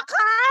ako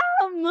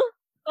mapakam?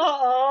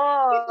 Oo.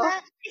 Diba?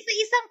 Sa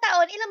isang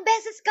taon, ilang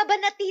beses ka ba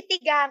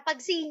natitigang pag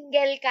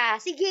single ka?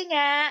 Sige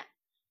nga.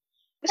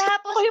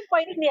 Tapos, ko yung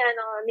point ni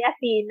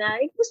Athena.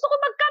 Gusto ko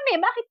magkami.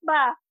 Bakit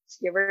ba?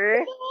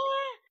 Giver.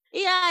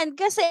 Yan.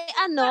 Kasi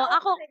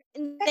ako,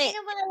 kasi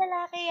yung mga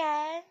lalaki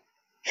yan.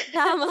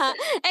 Tama.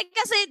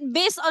 Kasi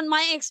based on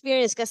my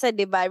experience, kasi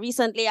diba,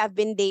 recently I've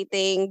been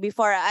dating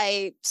before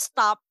I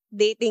stopped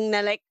dating na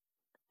like,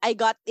 I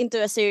got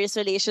into a serious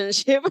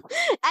relationship.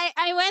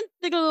 I went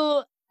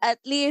through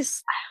at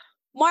least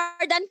more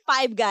than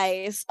 5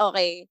 guys.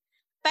 Okay.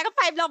 Pero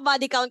 5 lang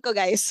body count ko,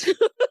 guys.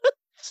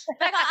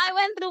 Pero I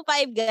went through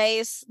 5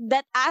 guys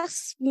that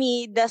asked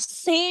me the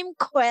same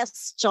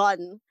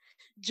question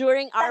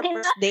during our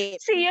first date.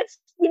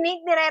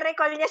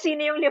 Nire-recall niya sino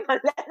yung 5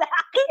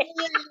 lalaki.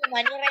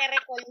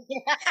 Nire-recall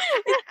niya.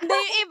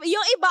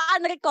 Yung iba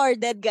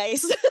unrecorded,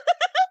 guys.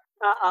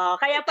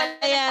 Oo. Kaya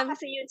pala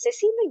kasi yun.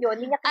 Sino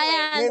yun?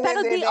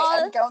 Pero they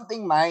all... I'm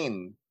counting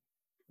mine.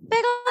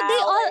 Pero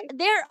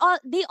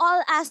they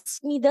all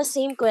ask me the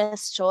same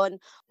question.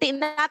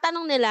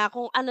 Tinatanong nila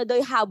kung ano daw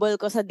yung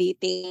habol ko sa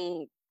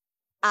dating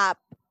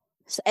app.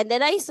 And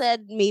then I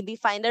said,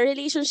 maybe find a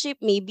relationship,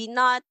 maybe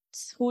not.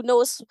 Who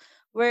knows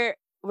where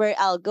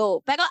I'll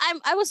go. Pero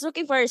I was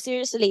looking for a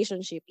serious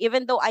relationship,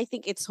 even though I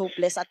think it's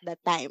hopeless at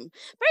that time.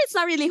 But it's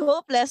not really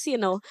hopeless,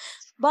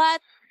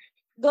 But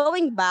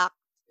going back,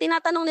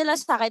 tinatanong nila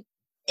sa akin,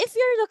 if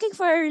you're looking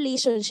for a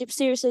relationship,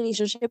 serious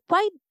relationship,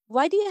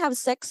 why do you have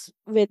sex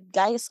with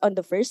guys on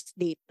the first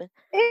date?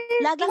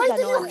 Laging why ganon.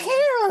 do you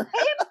care?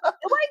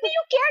 Why do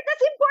you care?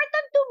 That's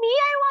important to me.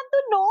 I want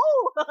to know.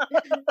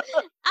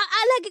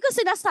 Lagi ko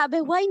sinasabi,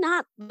 why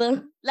not?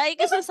 Lagi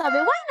ko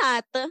sinasabi, why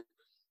not?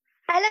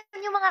 Alam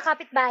niyo mga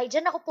kapitbahay,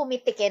 dyan ako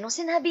pumitik nung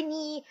sinabi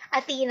ni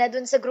Athena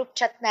dun sa group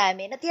chat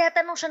namin na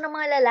tinatanong siya ng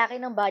mga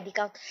lalaki ng body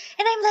count.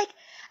 And I'm like,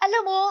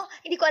 alam mo,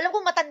 hindi ko alam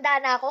kung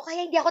matanda na ako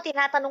kaya hindi ako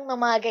tinatanong ng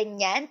mga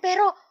ganyan.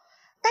 Pero,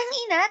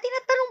 tangina,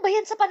 tinatanong ba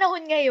yan sa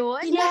panahon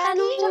ngayon?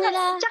 Tinatanong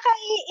nila. Tsaka,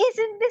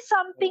 isn't this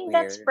something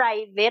that's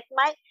private?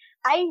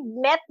 I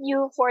met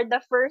you for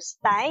the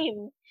first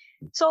time.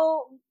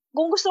 So,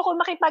 kung gusto ko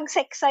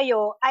makipag-sex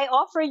sa'yo, I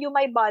offer you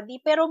my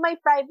body, pero my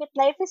private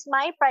life is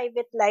my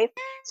private life.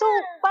 So,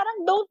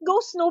 parang don't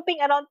go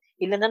snooping around,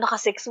 ilan na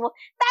nakasex mo?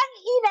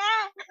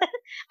 Tangina!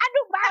 Ano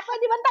ba?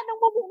 Pwede ba tanong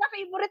mo muna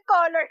favorite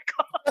color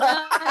ko?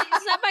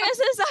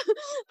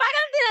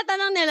 Parang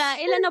tinatanong nila,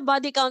 ilan na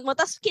body count mo?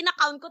 Tapos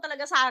kinakount ko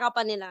talaga sa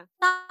harapan nila.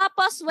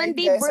 Tapos, when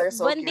they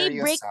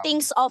break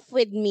things off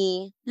with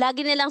me,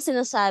 lagi nilang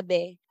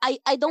sinasabi,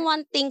 I don't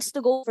want things to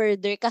go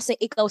further kasi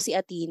ikaw si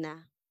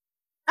Athena.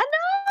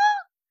 Ano?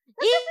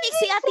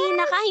 Si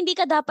Athena ka, hindi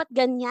ka dapat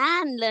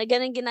ganyan.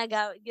 Ganun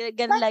ginagawa.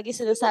 Ganun lagi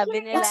sinasabi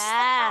nila.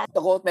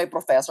 To quote my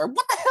professor,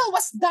 what the hell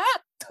was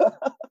that? What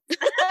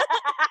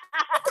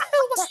the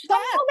hell was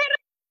that?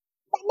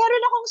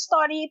 Meron akong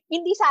story,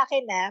 hindi sa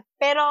akin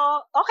pero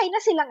okay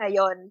na sila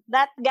ngayon.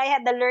 That guy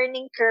had a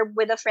learning curve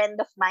with a friend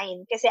of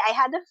mine. Kasi I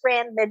had a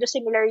friend, medyo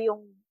similar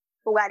yung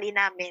ugali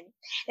namin.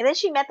 And then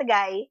she met a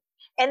guy,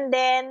 and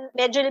then,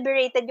 medyo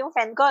liberated yung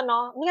friend ko,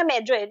 no? Hindi nga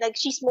medyo like,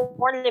 she's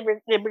more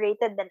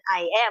liberated than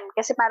I am.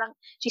 Kasi parang,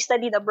 she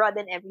studied abroad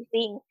and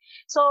everything.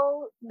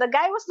 So, the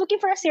guy was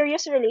looking for a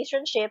serious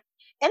relationship,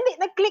 and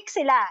nag-click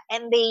sila,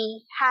 and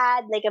they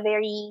had, like, a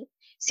very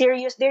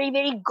serious, very,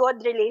 very good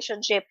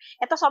relationship.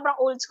 Ito sobrang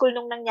old school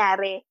nung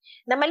nangyari.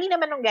 Na mali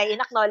naman nung guy,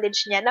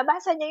 in-acknowledge niya.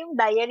 Nabasa niya yung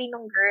diary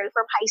nung girl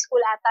from high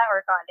school ata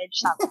or college.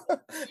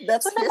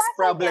 That's his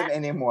problem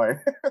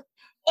anymore.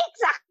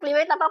 Exactly.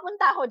 Wait,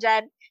 napapunta ako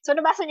dyan. So,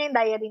 nabasa niya yung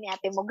diary ni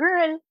ate mo,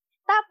 girl.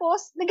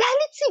 Tapos,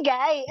 nagalit si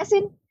guy. As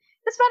in,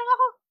 tapos parang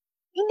ako,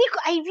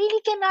 I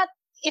really cannot,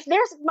 if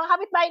there's mga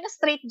kapitbahay na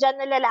straight dyan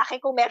na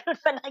lalaki, kung meron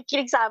pa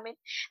nakikinig sa amin,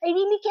 I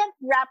really can't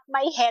wrap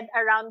my head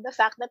around the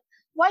fact that,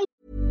 why?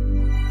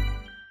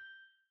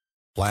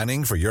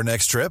 Planning for your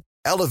next trip?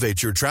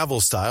 Elevate your travel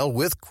style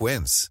with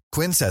Quince.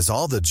 Quince has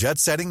all the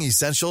jet-setting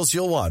essentials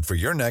you'll want for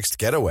your next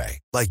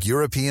getaway, like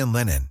European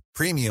linen,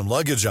 premium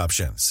luggage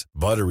options,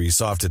 buttery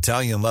soft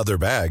Italian leather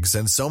bags,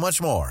 and so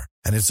much more.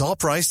 And it's all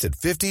priced at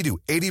 50 to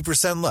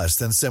 80% less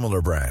than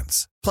similar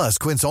brands. Plus,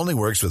 Quince only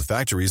works with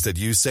factories that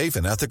use safe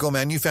and ethical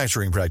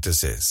manufacturing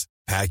practices.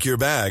 Pack your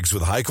bags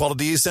with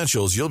high-quality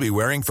essentials you'll be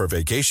wearing for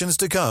vacations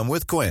to come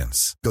with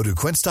Quince. Go to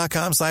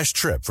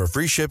quince.com/trip for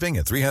free shipping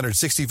and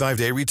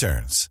 365-day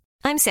returns.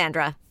 I'm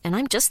Sandra, and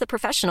I'm just the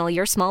professional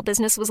your small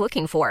business was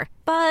looking for.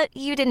 But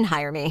you didn't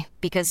hire me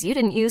because you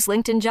didn't use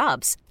LinkedIn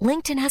Jobs.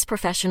 LinkedIn has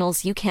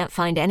professionals you can't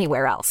find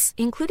anywhere else,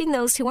 including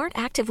those who aren't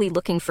actively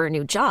looking for a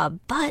new job,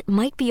 but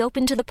might be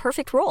open to the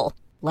perfect role,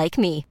 like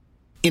me.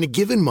 In a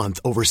given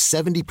month, over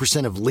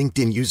 70% of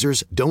LinkedIn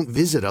users don't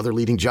visit other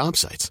leading job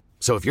sites.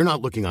 So if you're not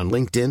looking on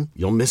LinkedIn,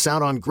 you'll miss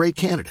out on great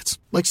candidates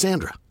like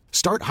Sandra.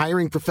 Start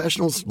hiring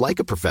professionals like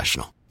a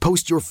professional.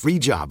 Post your free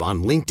job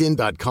on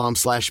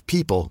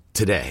linkedin.com/people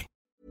today.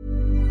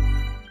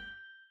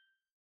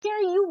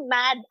 Are you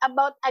mad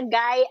about a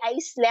guy I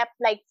slept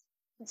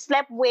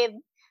with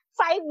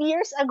 5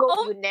 years ago?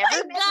 Oh you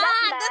never my met God! that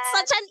man. That's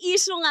such an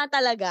issue nga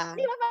talaga.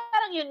 Di ba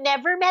parang you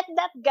never met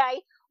that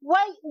guy?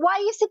 Why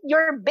is it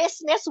your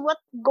business what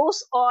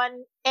goes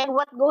on and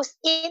what goes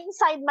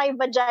inside my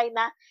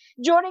vagina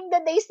during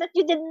the days that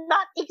you did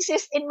not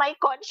exist in my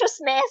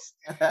consciousness?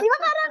 Di ba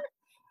parang,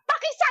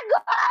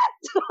 pakisagot!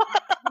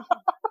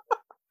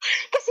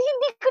 Kasi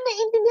hindi ko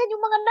naiintindihan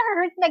yung mga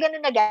na-hurt na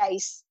gano'n na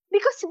guys.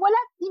 Because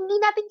hindi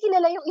natin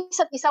kilala yung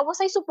isa't isa. Was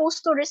I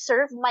supposed to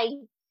reserve my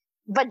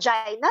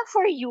vagina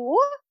for you?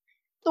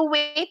 To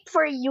wait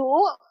for you?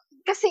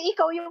 Kasi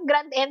ikaw yung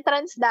grand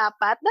entrance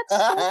dapat? That's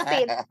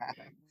stupid.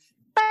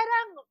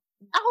 Parang,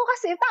 ako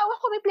kasi, tao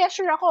ako, may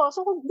pleasure ako.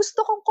 So, kung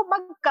gusto kong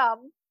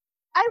kumag-come,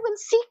 I will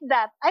seek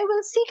that. I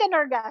will seek an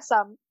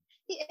orgasm.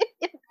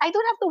 I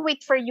don't have to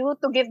wait for you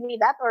to give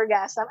me that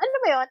orgasm. Ano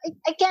ba yun?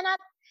 I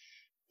cannot,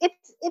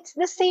 it's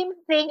the same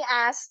thing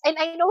as, and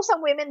I know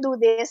some women do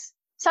this,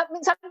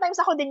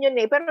 sometimes ako din yun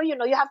pero you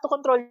have to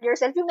control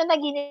yourself. Yung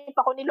nanaginip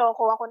ako,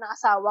 niloko ako ng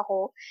asawa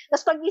ko,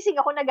 tapos pagising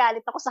ako,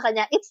 nagalit ako sa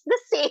kanya, it's the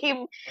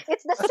same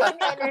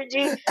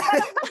energy.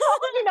 Parang, ba't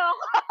ako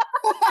niloko?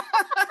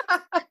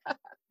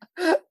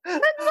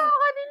 Ba't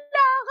ako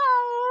niloko?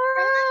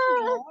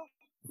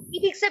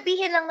 Ibig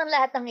sabihin lang ng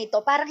lahat ng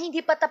ito, parang hindi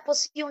pa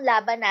tapos yung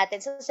laban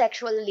natin sa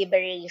sexual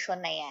liberation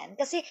na yan.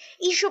 Kasi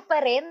issue pa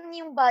rin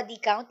yung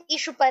body count,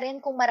 issue pa rin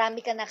kung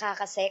marami ka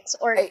nakaka-sex,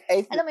 or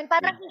alam mo,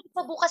 parang hindi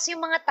pa bukas yung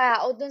mga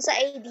tao dun sa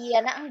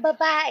idea na ang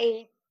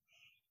babae,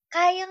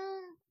 kayang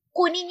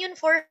kunin yun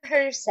for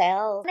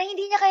herself. Na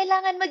hindi niya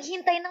kailangan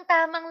maghintay ng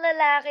tamang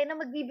lalaki na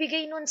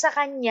magbibigay nun sa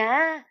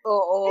kanya.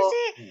 Oo.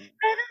 Kasi,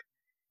 parang,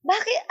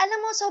 bakit,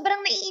 alam mo, sobrang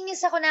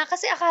naiinis ako na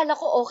kasi akala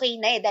ko okay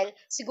na dahil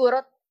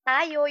siguro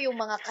tayo, yung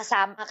mga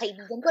kasama,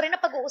 kaibigan ko rin na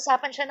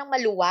pag-uusapan siya ng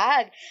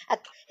maluwag. At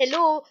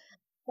hello,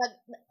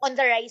 on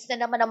the rise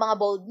na naman ng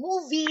mga bold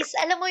movies.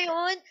 Alam mo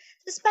yun?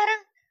 Tapos parang,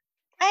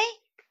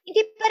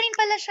 hindi pa rin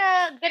pala siya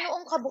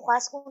ganoong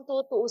kabukas kung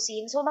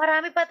tutuusin. So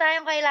marami pa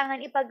tayong kailangan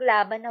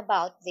ipaglaban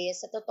about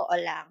this, sa totoo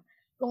lang.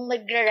 Kung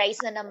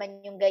mag-rise na naman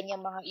yung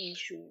ganyang mga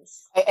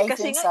issues.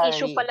 Kasi nga,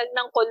 issue pa lang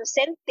ng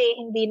consent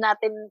hindi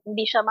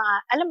siya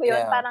alam mo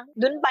yun, parang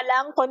dun pa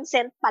lang,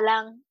 consent pa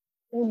lang.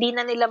 Hindi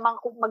na nila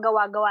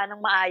magawa-gawa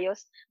ng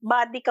maayos.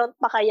 Body count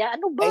pa kaya?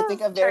 Ano ba? I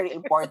think a very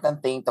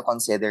important thing to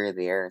consider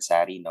there,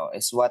 Sari,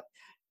 is what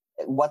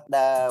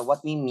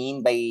we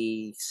mean by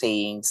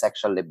saying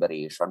sexual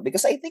liberation.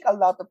 Because I think a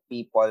lot of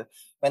people,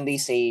 when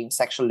they say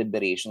sexual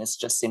liberation, is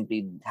just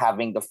simply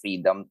having the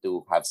freedom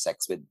to have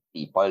sex with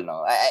people.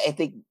 No, I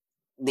think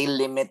they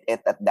limit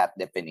it at that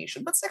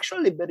definition. But sexual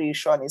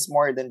liberation is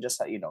more than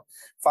just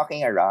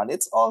fucking around.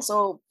 It's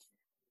also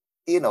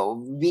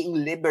being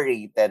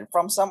liberated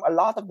from a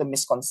lot of the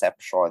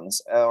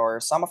misconceptions or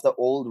some of the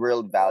old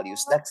world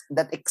values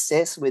that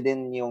exist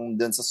within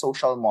dun sa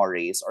social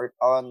mores or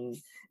on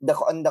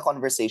the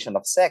conversation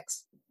of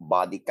sex,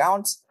 body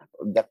counts,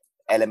 the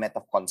element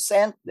of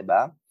consent,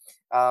 diba?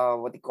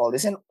 What do you call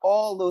this, and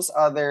all those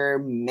other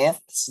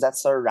myths that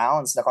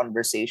surrounds the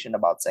conversation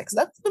about sex.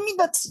 That to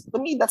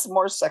me that's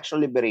more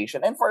sexual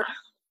liberation. And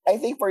I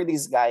think for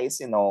these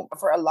guys,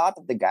 for a lot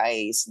of the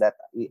guys that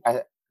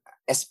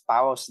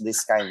espouse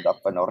this kind of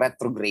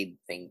retrograde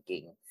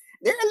thinking,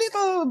 they're a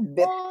little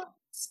bit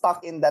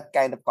stuck in that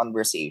kind of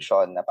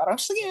conversation na parang,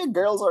 sige,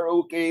 girls are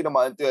okay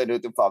naman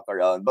to fuck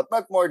around, but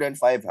not more than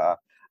 5, ha?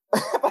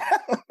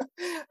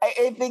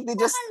 I think they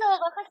just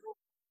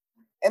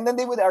And then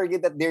they would argue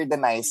that they're the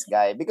nice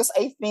guy because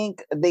I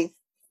think they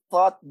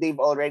thought they've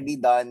already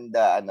done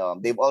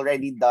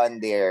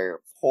their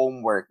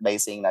homework by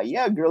saying that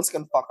yeah, girls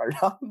can fuck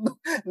around.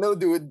 No,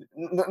 dude,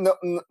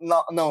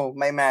 no,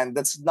 my man,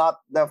 that's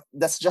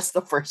just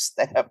the first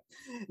step.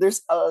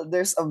 There's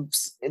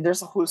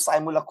a whole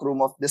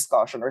simulacrum of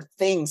discussion or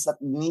things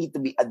that need to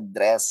be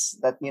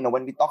addressed. That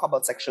when we talk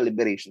about sexual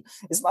liberation,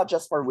 it's not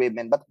just for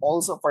women but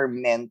also for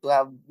men to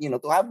have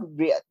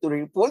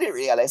fully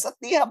realize that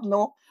they have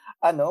no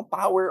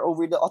power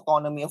over the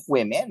autonomy of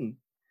women.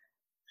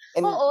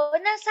 And, oo,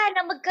 na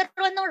sana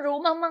magkaroon ng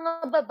room ang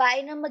mga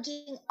babae na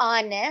maging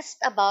honest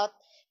about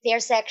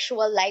their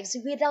sexual lives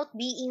without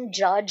being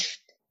judged.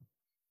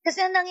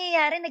 Kasi ang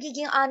nangyayari,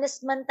 nagiging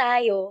honest man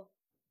tayo.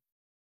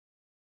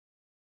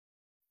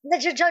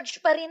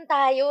 Nadja-judge pa rin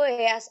tayo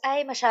as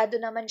ay masyado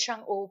naman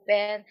siyang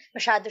open,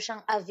 masyado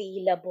siyang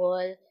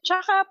available.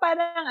 Tsaka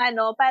parang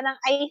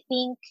I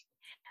think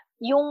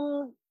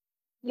yung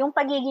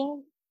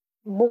pagiging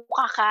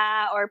buka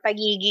ka or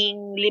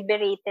pagiging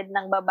liberated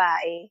ng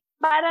babae,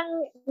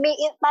 parang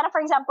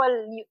for example,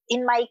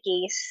 in my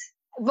case,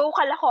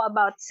 vocal ako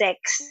about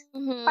sex.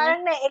 Mm-hmm.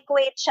 Parang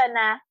na-equate siya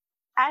na,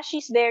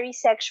 she's very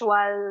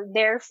sexual,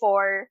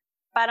 therefore,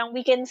 parang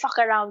we can fuck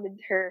around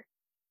with her.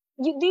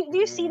 Do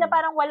you see na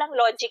parang walang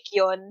logic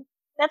yon?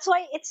 That's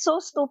why it's so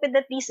stupid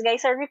that these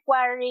guys are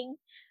requiring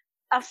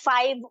a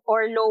 5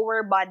 or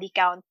lower body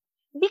count.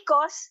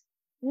 Because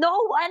no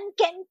one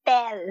can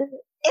tell.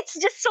 It's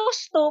just so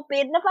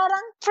stupid na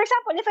parang, for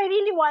example, if I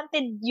really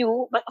wanted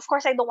you, but of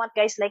course I don't want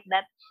guys like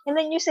that, and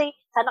then you say,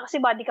 sana kasi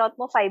body count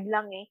mo 5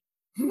 lang eh.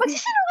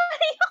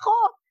 Magsisinungaling ako.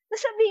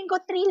 Nasabihin ko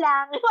 3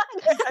 lang.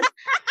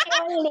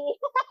 Only.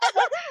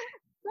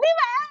 Di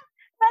ba?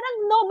 Parang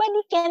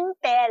nobody can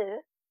tell.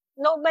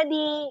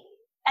 Nobody,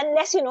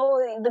 unless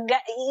the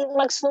guy,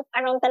 mag-snoop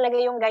around talaga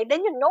yung guy,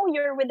 then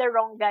you're with the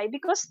wrong guy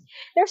because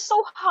they're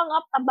so hung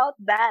up about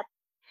that.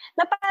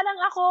 Na parang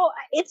ako,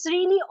 it's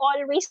really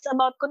always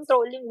about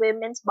controlling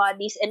women's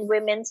bodies and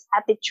women's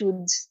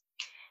attitudes.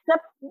 Na,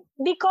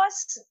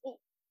 because,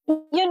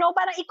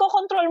 parang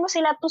i-control mo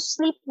sila to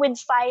sleep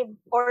with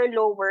 5 or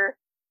lower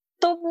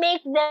to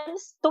make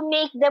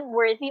them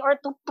worthy or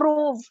to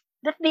prove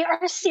that they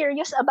are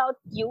serious about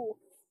you.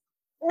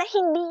 Na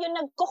hindi yun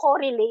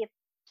nagko-correlate.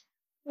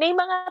 May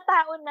mga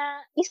tao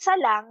na isa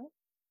lang,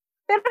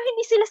 pero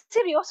hindi sila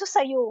seryoso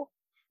sa'yo.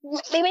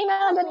 May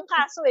mga ganung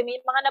kaso eh. May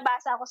mga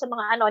nabasa ako sa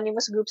mga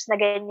anonymous groups na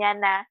ganyan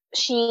na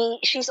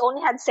she's only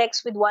had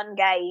sex with one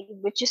guy,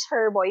 which is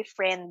her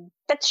boyfriend.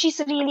 But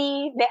she's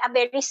really a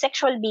very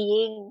sexual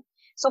being.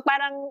 So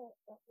parang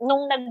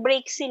nung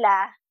nag-break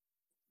sila,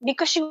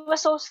 because she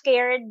was so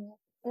scared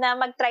na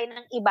mag-try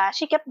ng iba,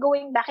 she kept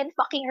going back and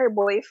fucking her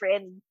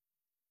boyfriend.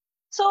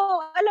 So,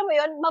 alam mo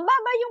yun,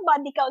 mababa yung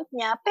body count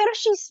niya, pero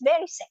she's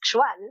very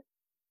sexual.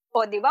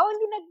 O, di ba?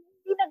 Hindi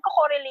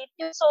nagko-correlate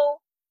yun. So,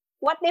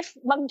 what if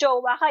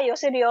mag-jowa kayo,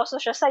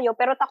 seryoso siya sa'yo,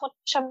 pero takot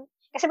siya,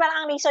 kasi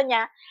parang ang reason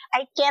niya,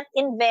 I can't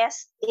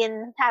invest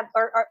in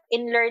or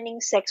in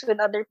learning sex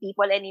with other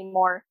people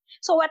anymore.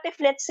 So what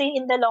if, let's say,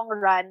 in the long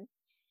run,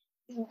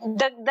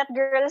 that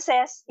girl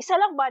says, isa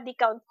lang body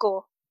count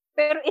ko,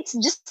 pero it's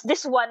just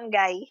this one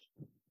guy.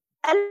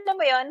 Alam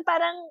mo yun,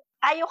 parang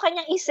ayaw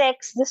kanyang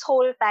i-sex this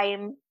whole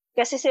time,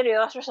 kasi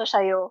seryoso siya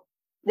sa'yo.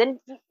 Then,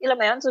 alam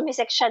mo yun,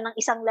 sumisex siya ng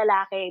isang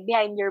lalaki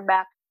behind your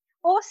back.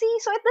 Oh, see,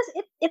 so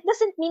it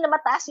doesn't mean na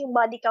mataas yung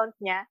body count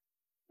niya.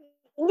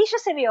 Hindi siya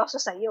seryoso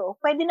sa'yo.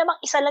 Pwede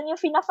namang isa lang yung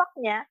fina-fuck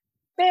niya.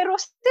 Pero,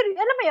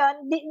 alam mo yun,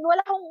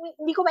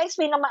 hindi ko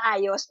ma-explain na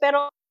maayos,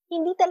 pero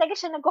hindi talaga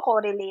siya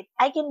nagko-correlate.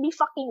 I can be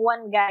fucking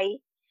one guy,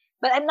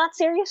 but I'm not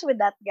serious with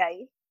that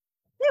guy.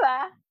 Di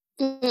ba?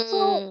 Mm-hmm. So,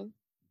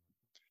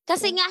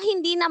 kasi nga,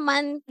 hindi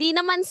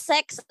naman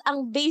sex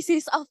ang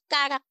basis of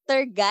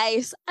character,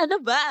 guys.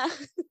 Ano ba?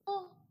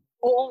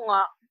 Oo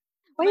nga.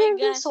 Why are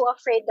you so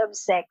afraid of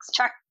sex?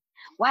 Char.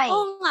 Why?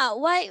 Oh nga,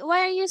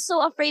 why are you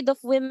so afraid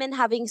of women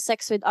having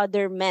sex with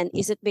other men?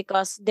 Is it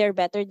because they're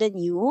better than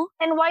you?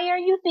 And why are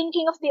you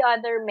thinking of the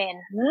other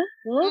men?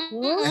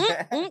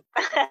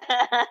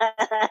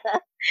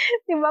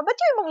 Diba? Ba't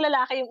yung ibang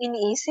lalaki yung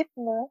iniisip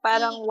mo?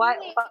 Parang why?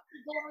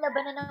 Yung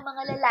labanan ng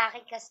mga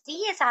lalaki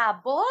kasi,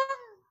 sabon.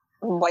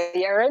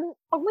 Bayaran?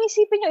 Pag may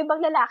isipin yung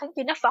ibang lalaking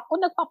pinafuck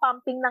ko,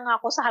 nagpapumping na nga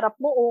ako sa harap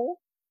mo, oh.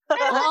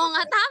 Oo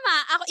nga, tama.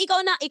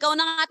 Ikaw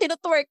na nga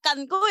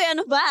tinutwerkan ko,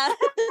 ano ba?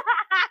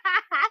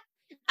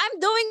 I'm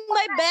doing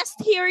my best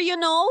here, you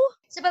know?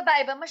 Sa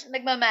babae ba, mas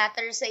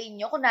nagmamatter sa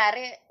inyo?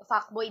 Kunwari,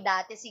 fuckboy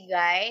dati si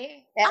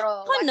Guy.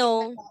 Pero, ako,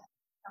 no.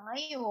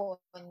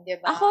 Ngayon, di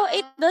ba? Ako,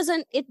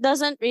 it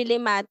doesn't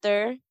really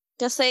matter.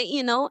 Kasi,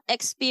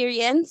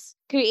 experience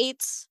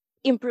creates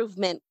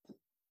improvement.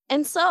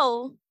 And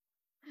so,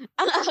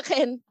 ang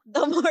akin,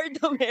 the more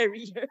the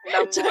merrier.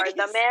 The more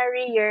the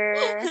merrier.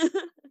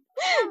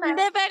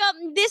 Hindi, pero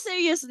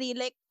seriously,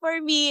 like, for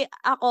me,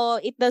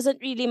 it doesn't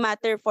really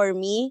matter for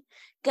me.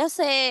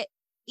 Kasi,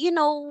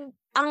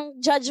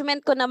 ang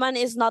judgment ko naman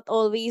is not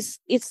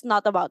always, it's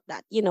not about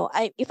that.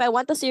 If I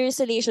want a serious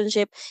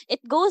relationship,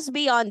 it goes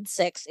beyond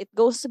sex. It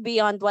goes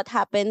beyond what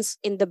happens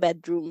in the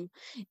bedroom.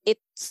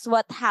 It's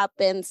what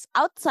happens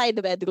outside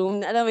the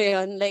bedroom. Alam mo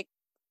yun? Like,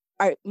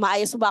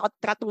 maayos ba ako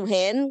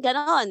tratuhin?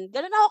 Ganon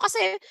ako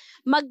kasi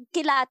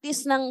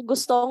magkilatis ng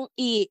gustong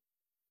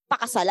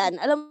ipakasalan.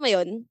 Alam mo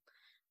yun?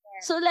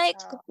 So like,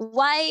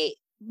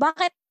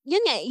 bakit,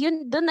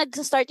 yun doon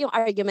nag-start yung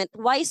argument.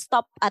 Why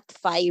stop at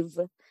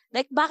 5?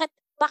 Like, bakit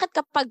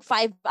kapag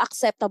 5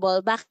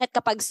 acceptable? Bakit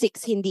kapag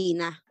 6 hindi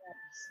na?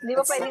 Di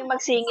ba pwedeng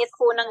magsingit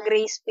po ng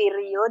grace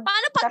period?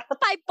 Paano pag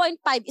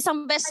 5.5?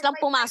 Isang beses lang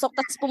pumasok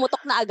tapos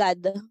pumutok na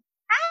agad?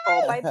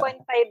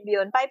 5.5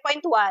 yun.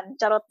 5.1.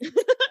 Charot.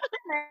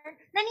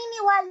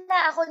 Naniniwala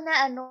ako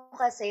na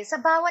kasi, sa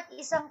bawat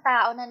isang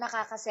tao na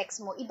nakaka-sex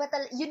mo,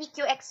 unique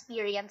yung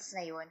experience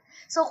na yun.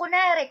 So,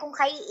 kunwari, kung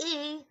kay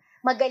A,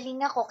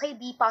 magaling ako, kay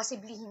B,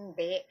 possibly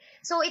hindi.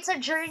 So, it's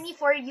a journey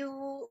for you,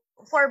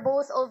 for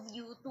both of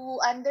you to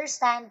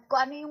understand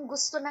kung ano yung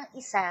gusto ng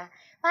isa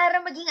para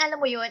maging, alam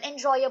mo yun,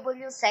 enjoyable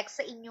yung sex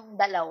sa inyong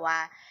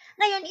dalawa.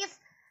 Ngayon, if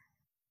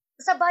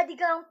sa body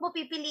count mo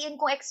pipiliin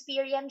kung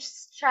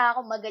experience siya,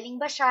 kung magaling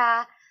ba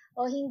siya,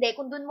 o hindi,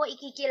 kung dun mo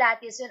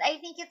ikikilatis yun, I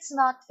think it's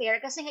not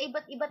fair kasi nga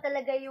iba't iba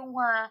talaga yung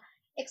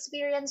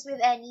experience with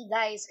any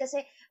guys.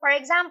 Kasi, for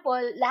example,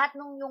 lahat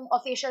nung yung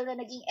official na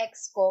naging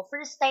ex ko,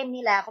 first time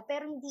nila ako,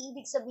 pero hindi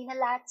ibig sabihin na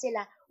lahat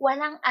sila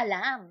walang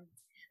alam.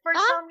 For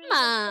some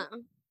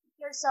reason,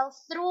 yourself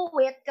through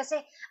it kasi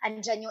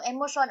andyan yung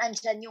emosyon,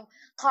 andyan yung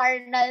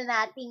carnal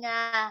nating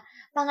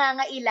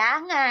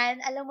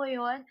pangangailangan, alam mo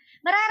yun?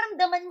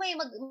 Mararamdaman mo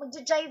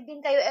mag-jive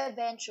din kayo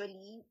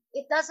eventually.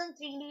 It doesn't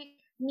really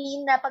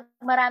mean na pag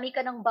marami ka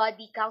ng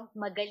body count,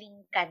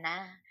 magaling ka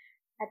na.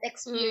 At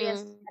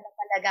experience ka na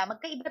talaga.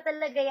 Magkaiba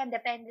talaga yan,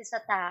 depende sa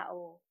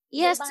tao.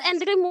 Yes,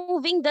 and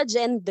removing the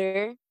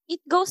gender,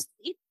 it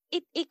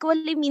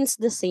equally means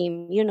the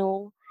same,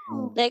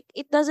 Like,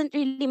 it doesn't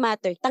really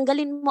matter.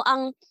 Tanggalin mo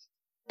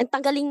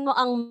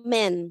ang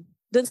men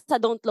dun sa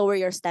don't lower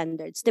your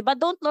standards. Diba?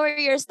 Don't lower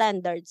your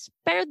standards.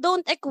 Pero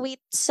don't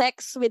equate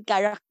sex with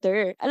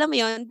character. Alam mo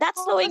yun?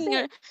 That's lowering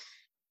your...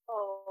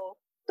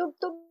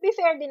 To be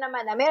fair din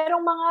naman,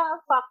 merong mga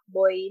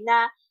fuckboy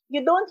na you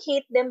don't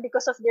hate them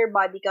because of their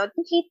body count.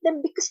 You hate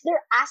them because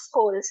they're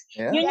assholes.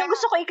 Yeah. Yun yung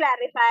gusto ko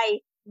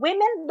i-clarify.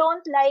 Women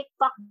don't like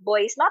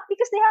fuckboys, not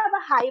because they have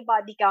a high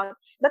body count,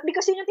 but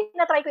because yun yung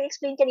tinatry ko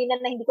i-explain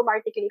kanina na hindi ko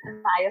ma-articulate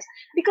ng maayos.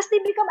 Because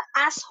they become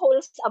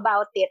assholes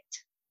about it.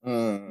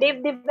 They've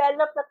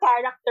developed a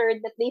character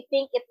that they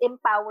think it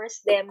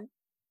empowers them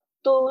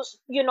to,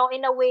 in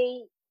a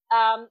way,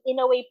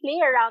 play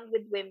around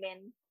with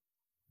women.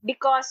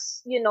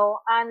 Because,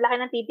 ang laki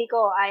ng titi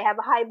ko, I have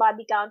a high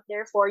body count,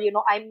 therefore,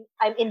 I'm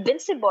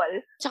invincible.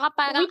 Tsaka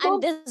parang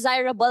I'm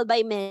desirable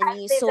by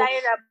many.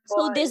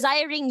 So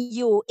desiring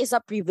you is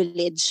a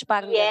privilege.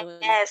 Parang yes. Ganun.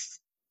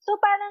 So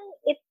parang,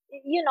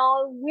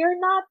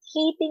 we're not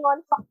hating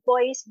on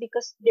fuckboys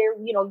because they're,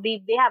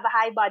 they have a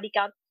high body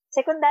count.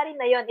 Secondary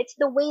na yon. It's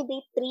the way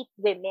they treat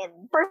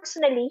women.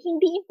 Personally,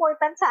 hindi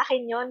important sa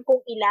akin yon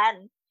kung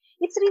ilan.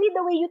 It's really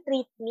the way you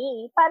treat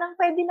me. Parang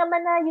pwede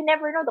naman na you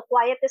never know the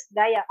quietest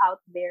guy out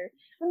there.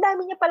 Ang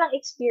dami niya palang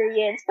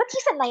experience. But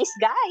he's a nice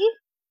guy.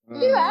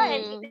 Diba?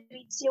 And he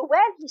treats you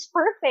well. He's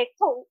perfect.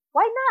 So,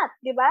 why not?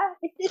 Diba?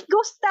 It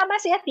goes tama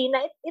si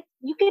Athena.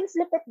 You can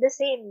flip it the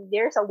same.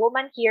 There's a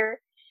woman here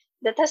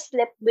that has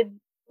slept with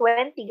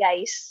 20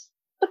 guys.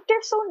 But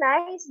they're so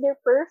nice.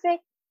 They're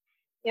perfect.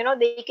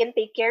 They can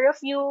take care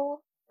of you.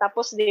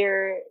 Tapos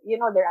they're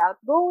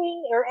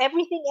outgoing or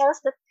everything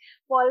else that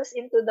falls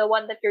into the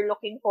one that you're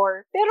looking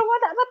for. Pero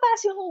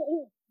mataas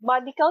yung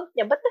body count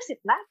niya. But does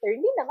it matter?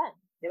 Hindi naman.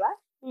 Di ba?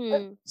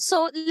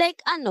 So, like,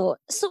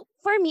 so,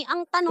 for me,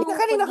 ang tanong ko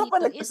kanina dito ka pa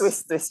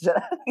nag-twist-twist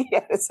dyan.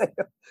 Nangyayari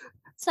sa'yo.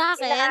 Sa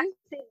akin?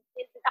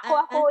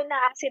 Ako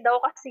na-acid daw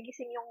kasi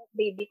gising yung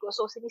baby ko.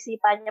 So,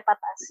 sinisipan niya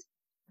patas.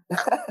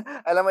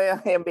 Alam mo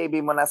yung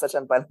baby mo nasa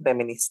siyan pa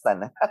feminista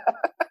na.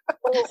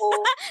 Oo.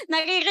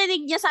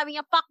 Nakikirinig niya, sabi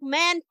niya, fuck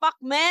men.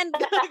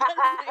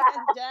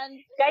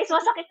 Guys,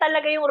 masakit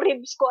talaga yung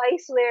ribs ko, I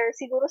swear.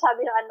 Siguro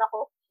sabi ng anak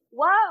ko,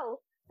 wow,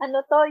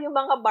 yung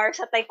mga bar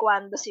sa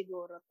taekwondo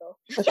siguro to.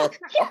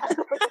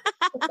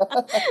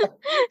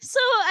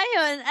 So,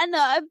 ayun, ano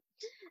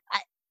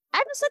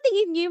sa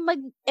tingin niyo yung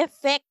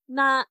mag-effect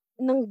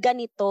ng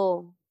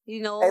ganito?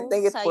 I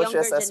think it sa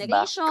pushes younger us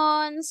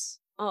generations.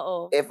 Back.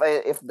 Oo.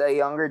 If the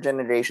younger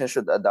generation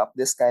should adopt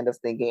this kind of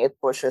thinking, it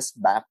pushes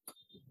back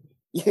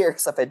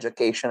years of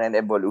education and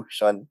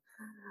evolution.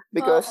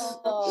 Because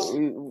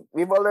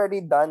we've already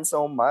done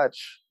so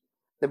much.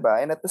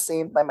 Diba? And at the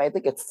same time, I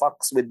think it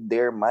fucks with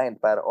their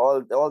mind. But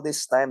all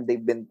this time,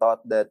 they've been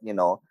taught that,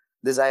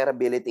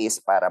 desirability is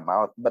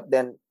paramount. But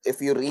then, if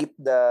you reap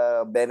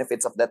the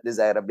benefits of that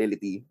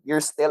desirability,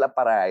 you're still a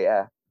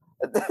pariah.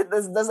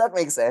 Does that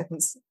make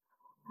sense?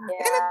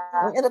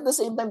 Yeah. And at the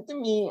same time, to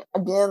me,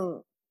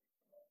 again,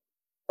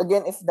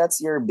 if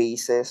that's your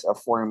basis of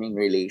forming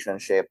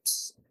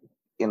relationships,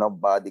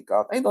 body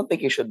count, I don't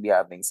think you should be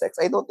having sex.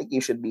 I don't think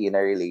you should be in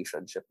a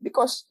relationship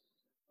because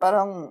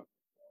parang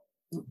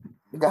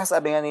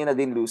sabi nga ni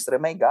Nadine Lustre,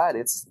 my God,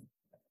 it's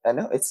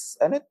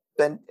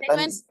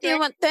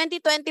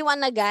 2021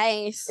 na,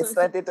 guys. It's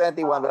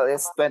 2021, well,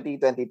 it's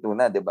 2022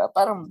 na, di ba?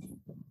 Parang,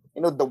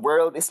 the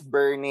world is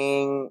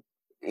burning,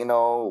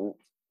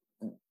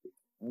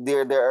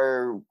 there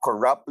are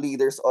corrupt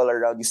leaders all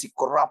around. You see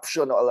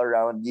corruption all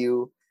around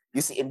you.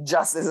 You see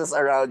injustices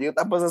around you.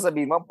 Tapos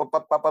sasabihin mo,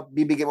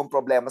 bibigyan mong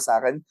problema sa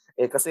akin,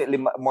 kasi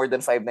more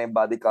than 5 na yung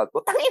body count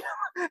ko.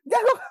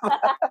 Gano'n ka ba?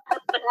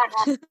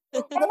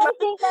 And I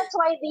think that's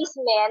why these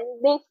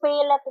men, they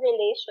fail at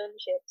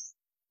relationships.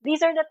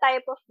 These are the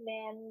type of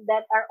men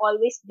that are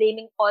always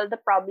blaming all the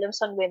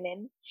problems on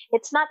women.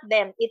 It's not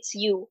them, it's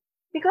you.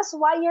 Because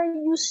why are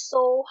you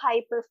so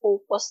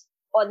hyper-focused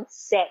on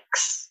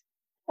sex?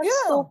 That's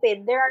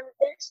stupid.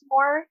 There's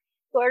more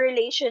to a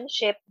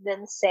relationship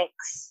than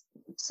sex.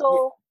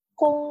 So,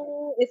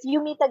 if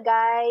you meet a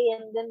guy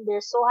and then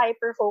they're so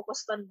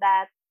hyper-focused on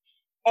that,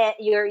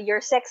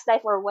 your sex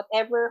life or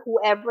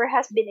whoever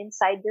has been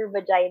inside your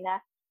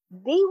vagina,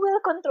 they will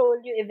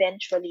control you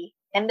eventually.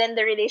 And then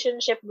the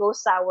relationship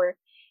goes sour.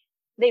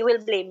 They will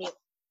blame you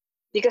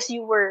because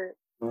you were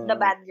the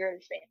bad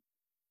girlfriend.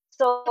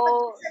 So,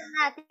 ipagdasal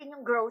natin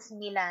yung growth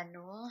nila,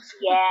 no?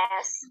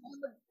 Yes.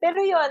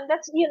 Pero yun,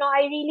 that's,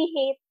 I really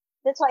hate,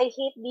 that's why I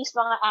hate these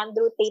mga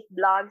Andrew Tate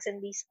blogs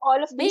and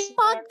all of these. May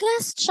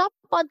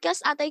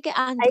podcast atay kay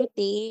Andrew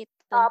Tate.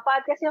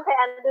 Podcast yung kay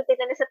Andrew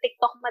Tate na sa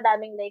TikTok,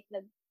 madaming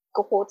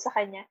nag-quote sa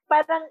kanya.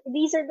 Parang,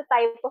 these are the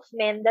type of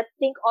men that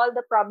think all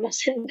the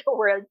problems in the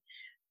world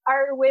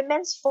are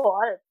women's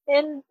fault.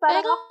 And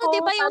parang pero, di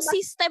ba yung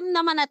system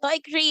naman na to ay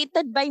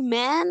created by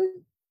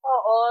men?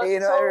 Oo. I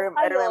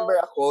remember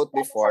a quote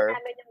before.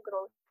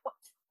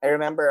 I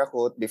remember a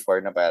quote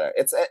before na parang,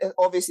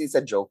 obviously it's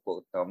a joke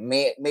quote, no?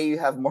 May you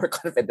have more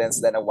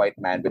confidence than a white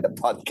man with a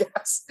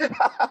podcast.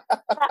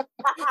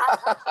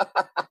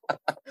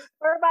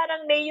 Or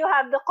parang may you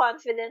have the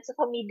confidence of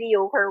a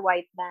mediocre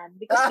white man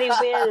because they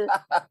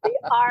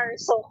are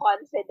so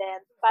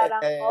confident.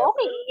 Parang,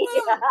 okay.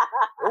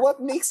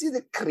 What makes you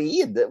the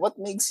creed? What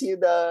makes you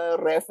the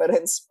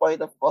reference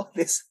point of all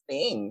these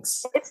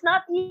things? It's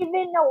not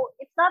even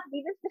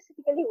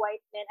specifically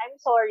white men. I'm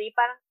sorry.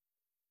 Parang,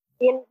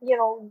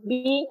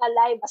 being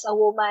alive as a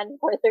woman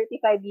for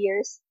 35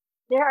 years,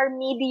 there are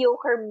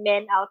mediocre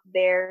men out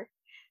there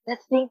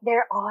that think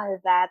they're all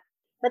that.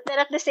 But then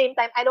at the same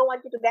time, I don't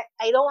want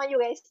you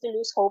guys to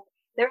lose hope.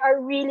 There are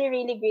really,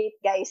 really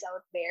great guys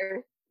out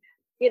there.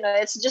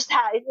 It's just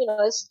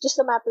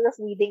a matter of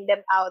weeding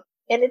them out.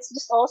 And it's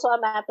just also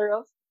a matter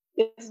of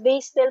if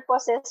they still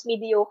possess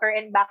mediocre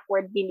and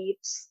backward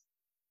beliefs,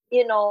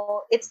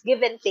 it's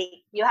give and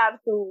take. You have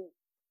to,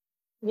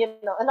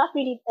 not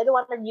really, I don't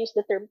want to use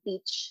the term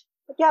teach,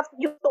 but you have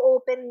to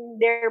open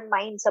their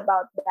minds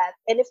about that.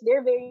 And if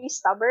they're very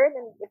stubborn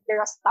and if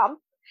they're a stump,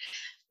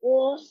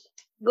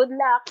 good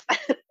luck.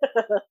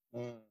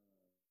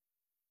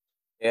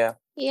 Yeah.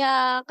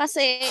 Yeah,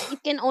 kasi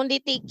it can only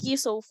take you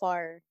so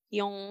far.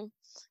 Yung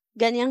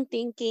ganyang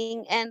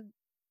thinking and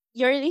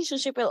your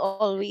relationship will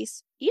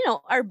always,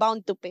 are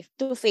bound to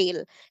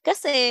fail.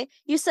 Kasi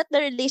you set the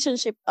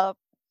relationship up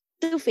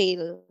to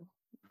fail.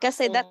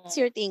 Kasi that's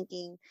your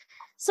thinking.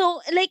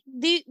 So,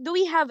 do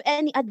we have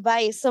any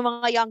advice sa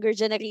mga younger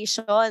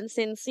generation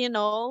since,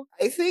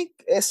 I think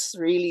it's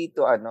really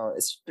to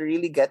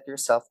really get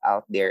yourself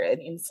out there and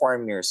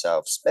inform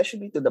yourself,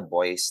 especially to the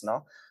boys,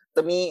 no?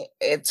 To me,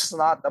 it's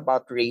not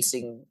about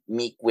raising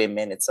meek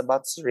women. It's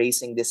about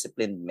raising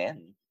disciplined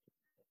men.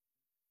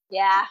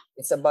 Yeah.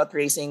 It's about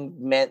raising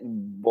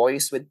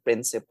boys with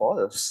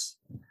principles.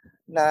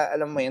 Na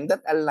alam mo yun, that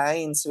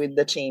aligns with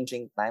the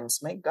changing times.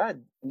 My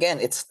God.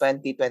 Again, it's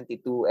 2022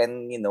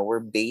 and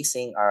we're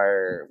basing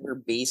our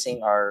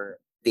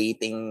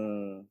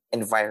dating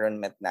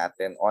environment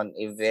natin on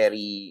a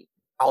very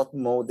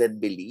outmoded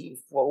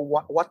belief.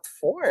 What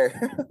for?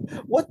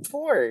 What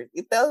for?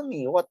 You tell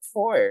me, what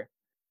for?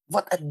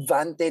 What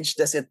advantage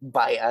does it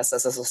buy us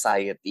as a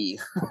society?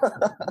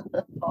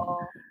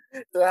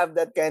 To have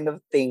that kind of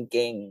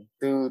thinking,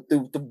 to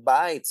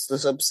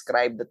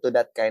subscribe to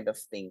that kind of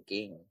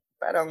thinking.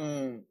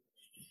 Parang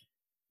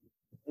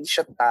hindi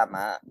siya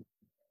tama.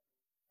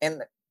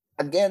 And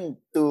again,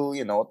 to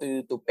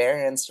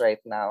parents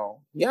right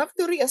now, you have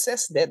to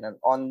reassess then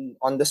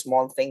on the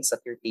small things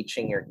that you're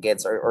teaching your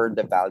kids or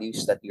the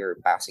values that you're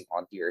passing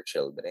on to your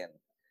children.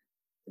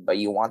 But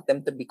you want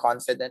them to be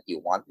confident, you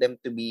want them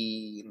to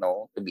be,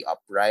 to be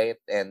upright,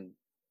 and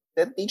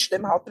then teach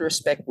them how to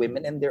respect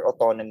women and their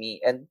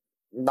autonomy and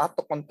not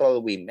to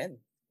control women.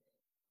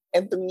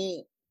 And to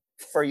me,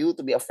 for you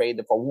to be afraid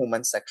of a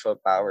woman's sexual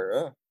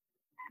power,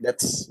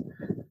 that's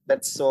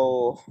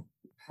so,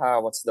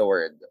 what's the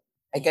word?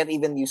 I can't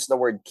even use the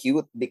word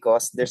cute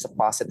because there's a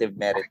positive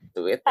merit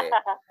to it.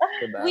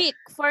 Diba? Weak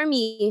for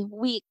me.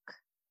 Weak.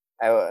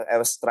 I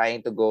was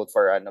trying to go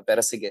for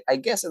pero sige, I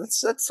guess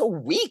that's so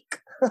weak.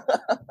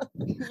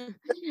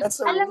 That's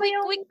so Alam mo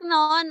yung quick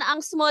nun, ang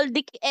small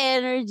dick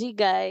energy,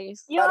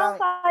 guys. yung Parang-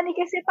 funny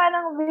kasi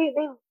parang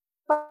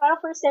parang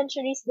for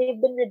centuries they've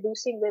been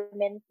reducing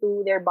women to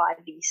their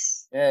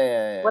bodies.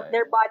 Yeah. What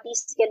their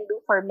bodies can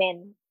do for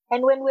men.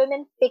 And when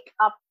women pick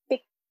up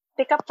for,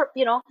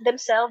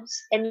 themselves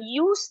and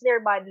use their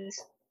bodies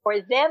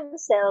for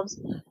themselves,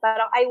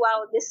 parang, ay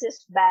wow, this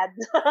is bad.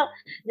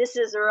 This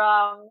is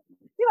wrong.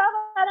 Di ba?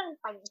 Parang,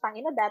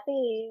 tangina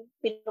dati,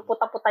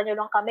 pinuputa-puta nyo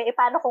lang kami.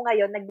 Paano kung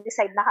ngayon,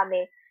 nag-decide na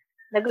kami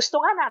na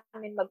gusto nga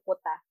namin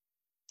magputa?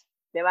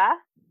 Di ba?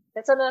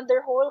 That's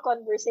another whole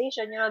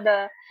conversation.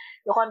 The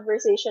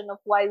conversation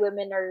of why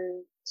women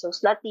are so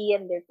slutty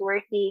and they're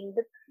twerking.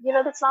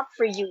 That's not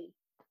for you.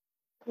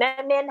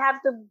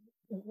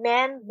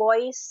 Men,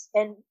 boys,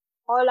 and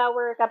all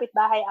our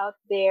kapitbahay out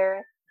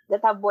there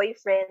that have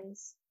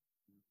boyfriends,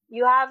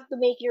 you have to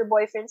make your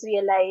boyfriends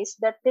realize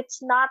that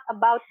it's not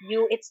about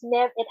you. It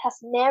has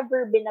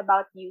never been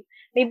about you.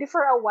 Maybe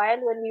for a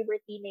while when we were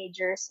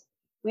teenagers,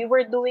 we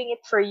were doing it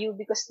for you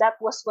because that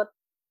was what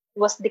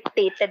was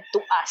dictated to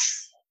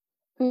us.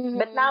 Mm-hmm.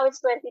 But now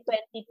it's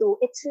 2022.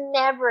 It's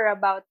never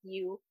about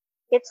you.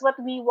 It's what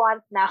we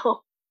want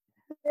now.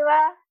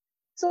 Diba?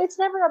 So it's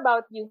never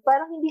about you.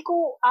 Parang hindi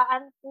ko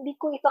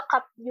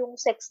ika-cut yung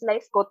sex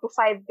life ko to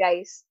 5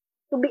 guys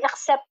to be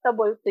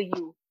acceptable to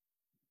you.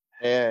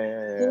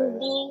 Yeah.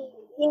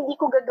 Hindi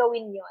ko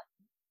gagawin yon.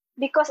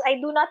 Because I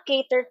do not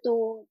cater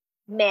to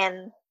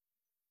men.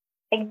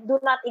 I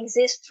do not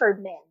exist for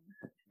men.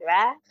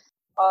 Diba?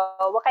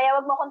 Kaya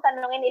wag mo akong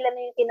tanongin ilan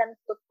na yung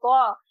kinantot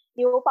ko.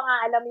 Hindi mo pa nga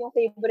alam yung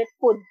favorite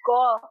food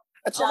ko.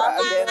 At saka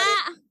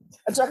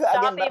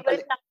again,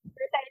 favorite na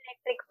sa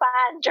electric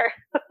fan.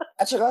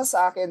 At saka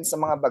sa akin, sa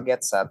mga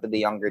bagets to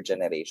the younger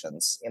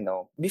generations,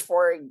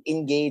 before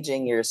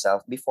engaging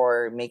yourself,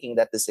 before making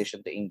that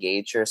decision to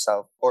engage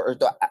yourself or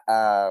to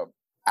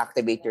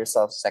activate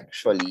yourself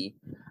sexually,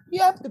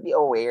 you have to be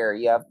aware.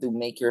 You have to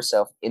make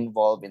yourself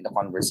involved in the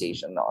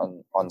conversation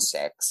on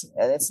sex.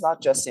 And it's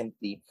not just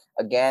simply,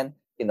 again,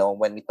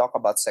 when we talk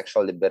about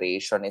sexual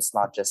liberation, it's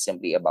not just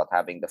simply about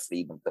having the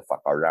freedom to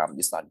fuck around.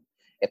 It's not.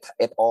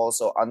 It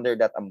also, under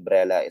that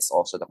umbrella, is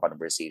also the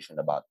conversation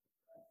about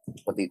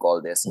what do you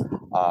call this?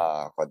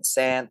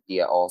 Consent.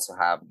 You also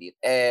have the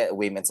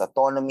women's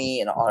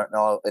autonomy and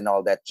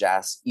all that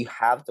jazz. You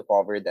have to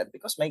cover that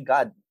because, my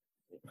God,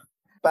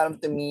 parang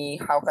to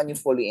me, how can you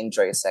fully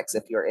enjoy sex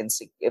if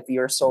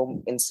you're so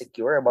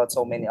insecure about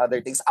so many other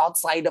things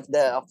outside of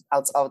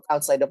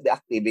the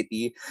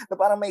activity? Na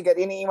parang, my God,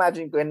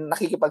 ini-imagine ko yung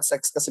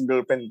nakikipag-sex ka sa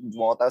girlfriend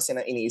mo tapos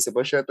iniisip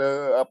ko, shit,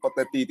 apat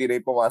na titi na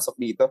yung pumasok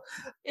dito.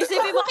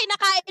 Isipin mo,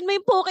 kinakain mo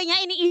yung puki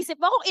niya, iniisip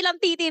mo kung ilang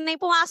titi na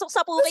yung pumasok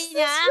sa puki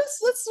niya.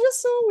 That's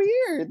just so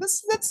weird.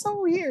 That's so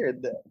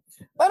weird.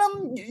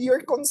 Parang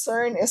your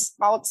concern is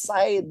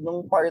outside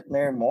ng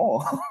partner mo.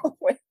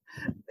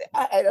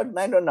 I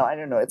don't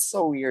know. It's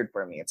so weird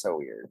for me. It's so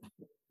weird.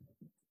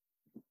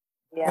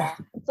 Yeah.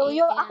 So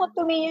ako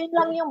to me, yun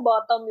lang yung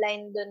bottom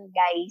line dun,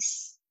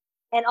 guys.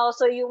 And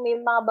also yung may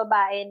mga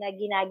babae na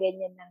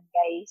ginaganyan ng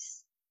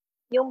guys.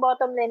 Yung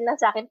bottom line lang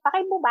sa akin,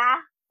 pakay mo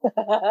ba?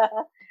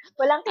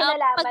 Walang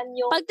kinalaman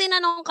yung... Pag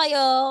tinanong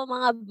kayo,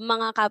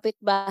 mga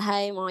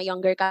kapitbahay, mga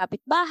younger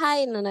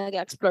kapitbahay na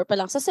nag-explore pa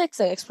lang sa sex,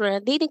 nag-explore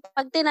na dating,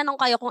 pag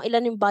tinanong kayo kung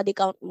ilan yung body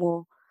count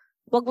mo,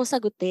 huwag mo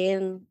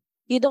sagutin.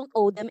 You don't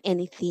owe them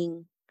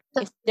anything.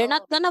 If they're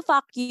not gonna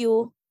fuck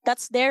you,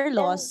 that's their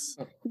loss.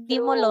 Hindi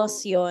mo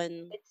loss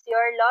yun. It's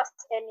your loss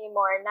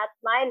anymore, not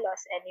my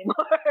loss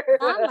anymore.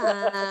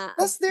 Tama.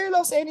 That's their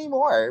loss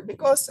anymore.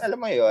 Because, alam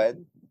mo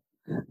yun,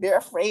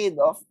 they're afraid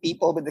of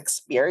people with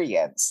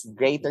experience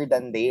greater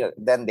than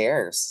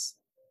theirs.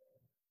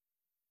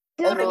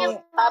 Pero yung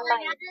tama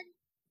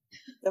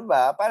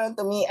diba? Parang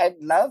to me, I'd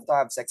love to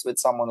have sex with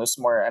someone who's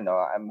more,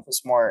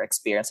 who's more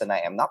experienced than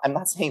I am. I'm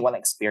not saying walang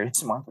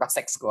experience mga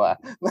sex ko.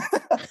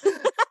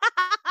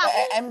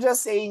 I'm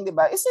just saying,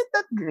 diba? Is it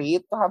that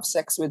great to have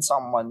sex with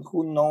someone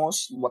who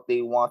knows what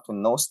they want, who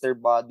knows their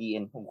body,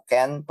 and who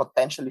can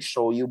potentially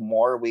show you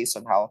more ways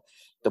on how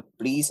to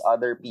please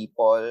other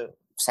people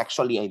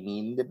sexually? I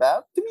mean,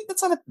 diba? To me,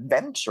 that's an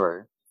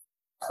adventure.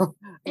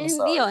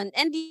 Hindi yun.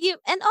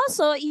 And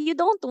also, you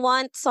don't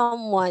want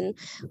someone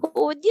who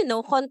would,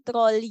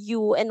 control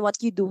you and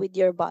what you do with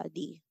your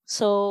body.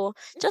 So,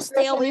 just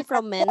stay away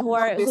from men who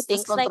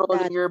think like that.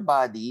 Controlling your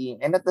body.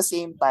 And at the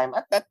same time,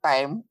 at that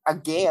time,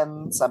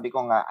 again, sabi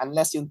ko nga,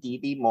 unless yung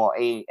titi mo,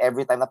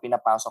 every time na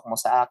pinapasok mo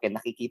sa akin,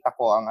 nakikita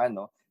ko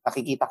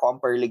ang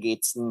pearly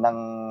gates ng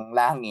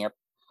langit,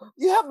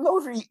 you have no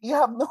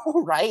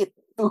right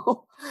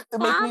to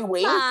make me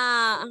wait.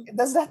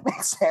 Does that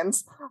make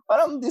sense?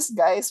 Parang these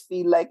guys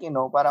feel like,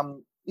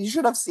 parang you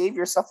should have saved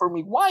yourself for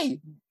me. Why?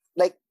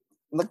 Like,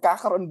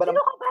 magkakaroon ba ng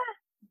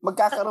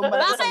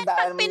isang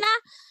daan?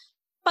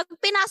 Pag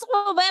pinasok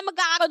mo ba yan,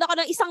 magkakaroon ako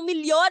ng 1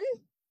 milyon?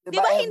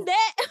 Diba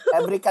hindi?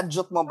 Every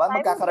kadyot mo ba,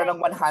 magkakaroon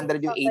ng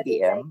 100 yung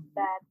ATM?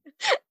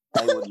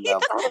 I would love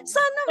to.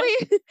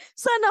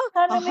 Sana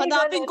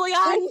hanapin ko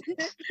yan.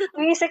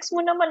 Uy, sex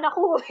mo naman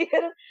ako.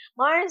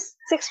 Mars,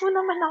 sex mo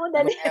naman ako,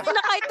 dali. Na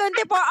kahit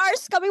 24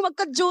 hours kami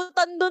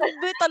magka-jutan dun,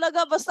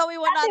 talaga, basta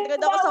may 100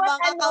 ako sa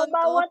bank account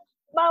ko.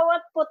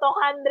 Bawat putok,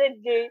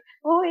 100K.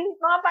 Uy,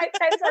 mga 5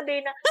 times a day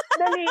na.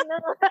 Dali na.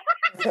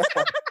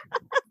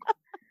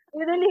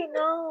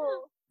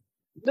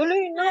 Dali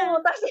na.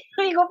 Tapos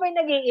hindi ko pa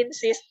yung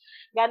nag-i-insist.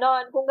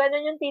 Ganon. Kung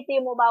ganon yung titi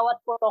mo,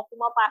 bawat putok,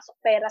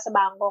 pumapasok pera sa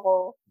bangko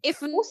ko.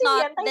 If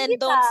not, then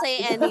don't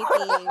say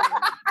anything.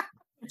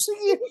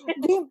 Sige,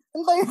 game.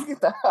 Antayin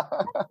kita.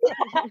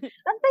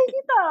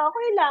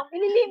 Okay lang.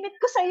 Ililimit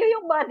ko sa'yo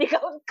yung body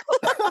count ko.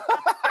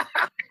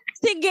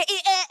 Sige,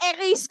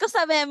 i-erase ko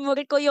sa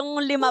memory ko yung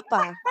 5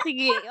 pa.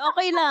 Sige,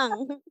 okay lang.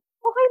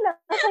 Okay lang.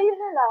 Sa'yo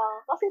na lang.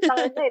 Kasi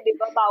tangin na di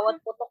ba?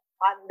 Bawat putok,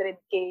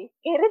 100K.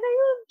 Kere na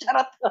yun.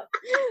 Charot.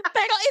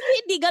 Pero if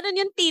hindi ganun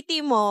yung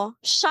titi mo,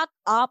 shut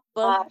up.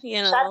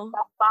 You know? Shut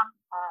the fuck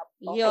up.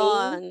 Okay?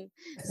 Yun.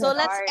 So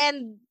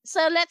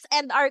let's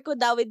end our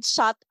kuda with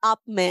shut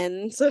up,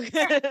 men. So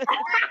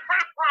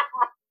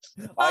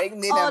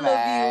hindi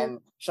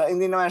naman.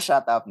 Hindi naman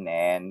shut up,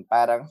 men.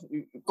 Parang,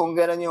 kung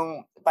gano'n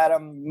yung,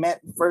 parang,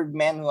 for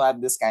men who have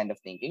this kind of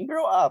thinking,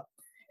 grow up.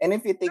 And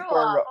if you think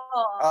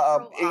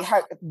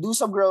do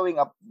some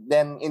growing up,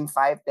 then in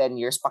 5-10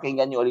 years,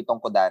 pakinggan nyo ulit tong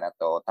kuda na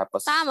to.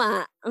 Tapos,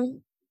 tama.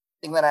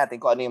 Tingnan natin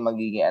kung ano yung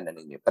magiging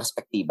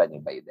perspektiba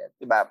nyo by then.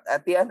 Diba?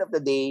 At the end of the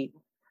day,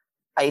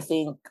 I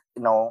think,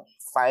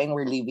 fine,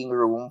 we're leaving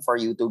room for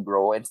you to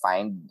grow and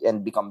find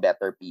and become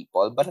better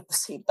people. But at the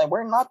same time,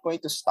 we're not going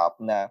to stop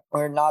na.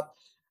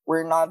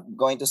 We're not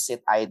going to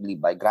sit idly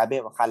by. Grabe,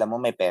 akala mo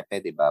may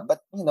pepe, diba?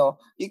 But,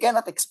 you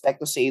cannot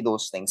expect to say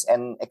those things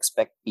and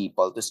expect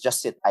people to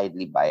just sit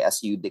idly by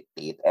as you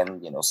dictate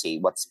and, say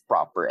what's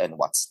proper and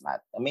what's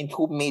not. I mean,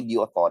 who made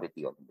you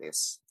authority on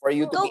this? For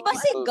you to go ba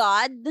si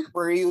God?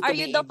 For you to Are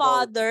you the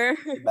father?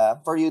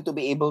 Diba? For you to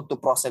be able to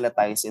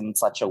proselytize in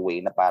such a way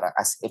na parang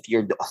as if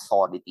you're the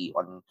authority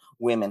on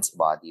women's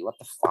body. What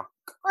the fuck?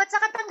 At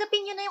saka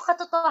tanggapin nyo na yung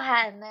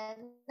katotohanan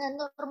na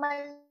normal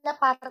na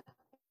parte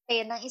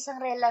ng isang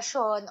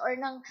relasyon or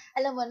ng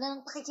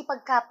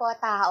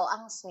pakikipagkapwa-tao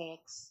ang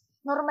sex.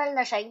 Normal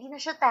na siya, hindi na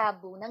siya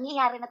taboo.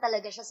 Nangyayari na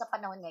talaga siya sa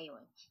panahon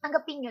ngayon.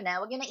 Tanggapin nyo na,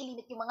 huwag nyo na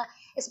ilimit yung mga,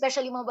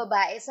 especially mga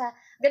babae sa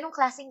ganong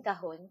klaseng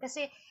kahon.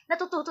 Kasi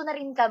natututo na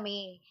rin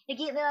kami.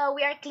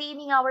 We are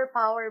claiming our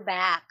power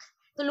back.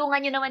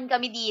 Tulungan nyo naman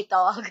kami dito.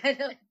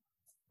 Ganon.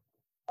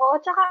 Oo,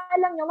 tsaka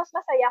alam nyo, mas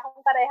masaya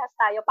kung parehas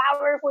tayo.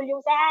 Powerful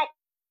yung sex!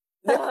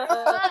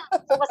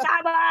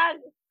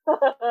 Sumasabag!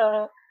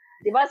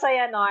 Diba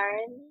saya,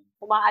 Narn?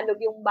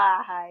 Umaalog yung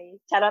bahay.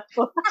 Charot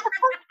po.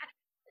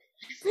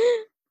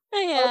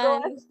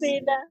 Ayan.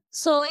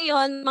 So,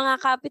 yun, mga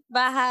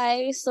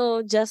kapitbahay.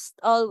 So, just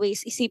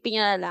always, isipin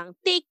nyo na lang,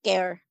 take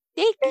care.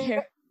 Take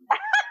care.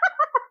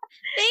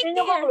 Take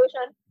care.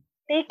 Conclusion.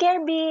 Take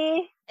care, B.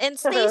 And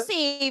stay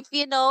safe,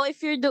 if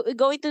you're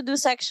going to do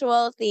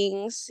sexual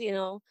things,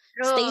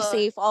 stay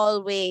safe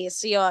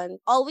always. Yun.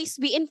 Always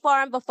be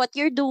informed of what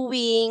you're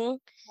doing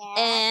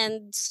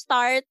and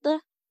start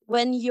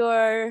when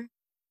you're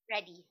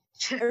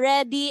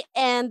ready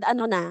and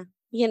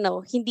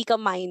hindi ka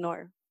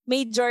minor.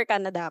 Major ka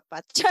na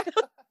dapat.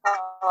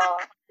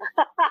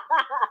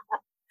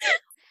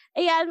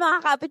 Ayan,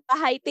 mga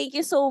kapitbahay, thank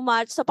you so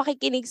much sa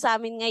pakikinig sa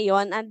amin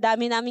ngayon. Ang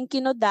dami namin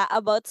kinuda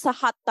about sa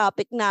hot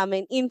topic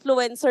namin.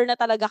 Influencer na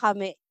talaga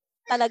kami.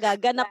 Talaga,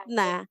 ganap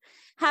na.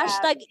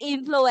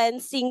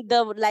 #influencing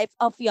the life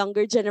of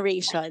younger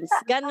generations.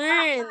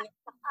 Ganun.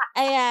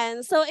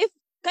 Ayan. So, if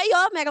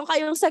meron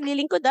kayong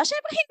sariling kuda,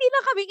 syempre hindi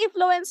lang kaming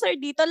influencer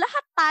dito.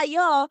 Lahat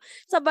tayo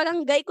sa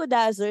Barangay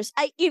Kudazers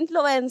ay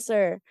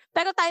influencer.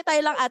 Pero tayo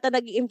lang ata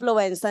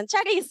nag-i-influencean.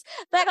 Charis!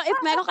 Pero if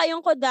meron kayong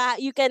kuda,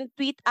 you can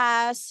tweet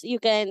us, you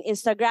can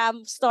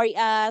Instagram story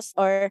us,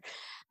 or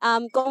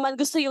kung man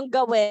gusto yung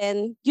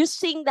gawin,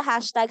 using the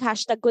hashtag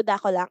kuda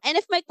ko lang. And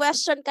if may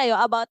question kayo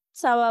about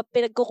sa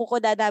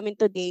pinagkukukuda namin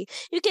today,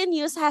 you can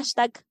use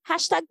hashtag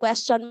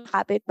question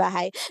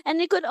kapitbahay.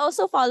 And you could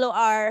also follow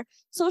our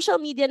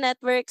social media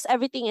networks.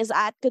 Everything is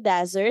at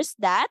Kudazers.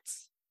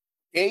 That's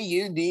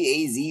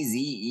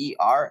KUDAZZERLs.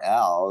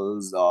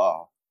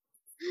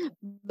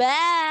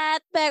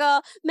 Pero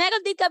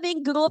meron din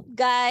kaming group,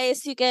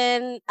 guys. You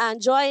can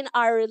join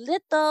our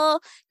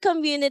little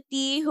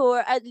community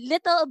a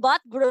little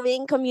but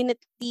growing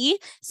community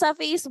sa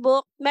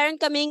Facebook. Meron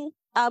kaming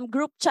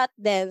group chat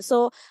din.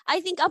 So,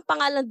 I think ang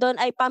pangalan doon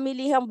ay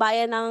Pamilihang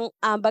Bayan ng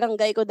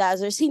Barangay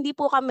Kudazers. Hindi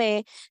po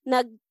kami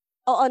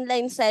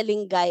online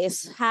selling,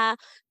 guys.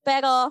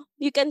 Pero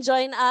you can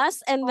join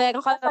us and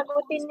meron kami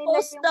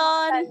post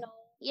doon.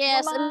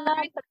 Yes.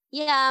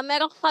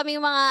 Meron kami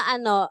mga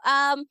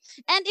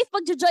and if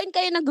pag-join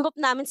kayo ng group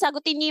namin,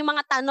 sagutin niyo yung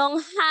mga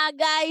tanong.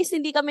 Guys,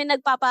 hindi kami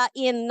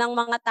nagpapa-in ng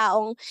mga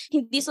taong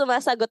hindi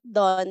sumasagot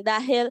doon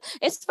dahil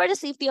it's for the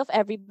safety of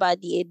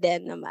everybody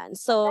din naman.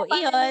 So,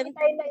 iyon. Hindi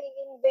tayo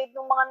nai-invade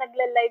ng mga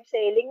nagla-live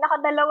selling.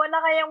 Nakadalawa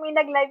na kayang may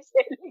nag-live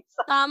selling.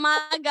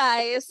 Tama,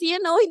 guys.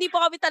 Hindi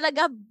po kami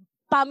talaga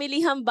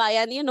family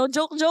hambayan,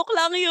 joke-joke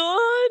lang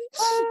yun.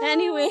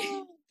 Anyway.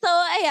 So,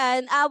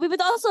 ayan, we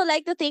would also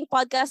like to thank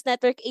Podcast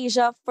Network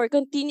Asia for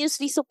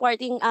continuously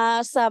supporting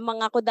us sa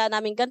mga kuda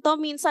namin ganito.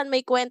 Minsan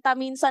may kwenta,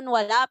 minsan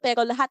wala,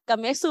 pero lahat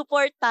kami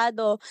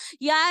supportado.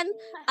 Yan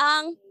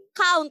ang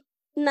count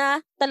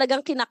na talagang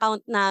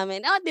kinakount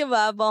namin.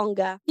 Diba,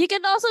 bongga? You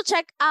can also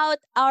check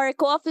out our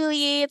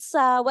co-affiliates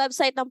sa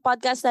website ng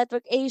Podcast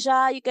Network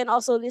Asia. You can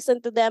also listen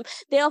to them.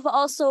 They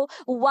also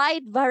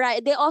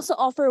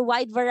offer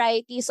wide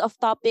varieties of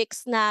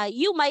topics na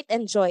you might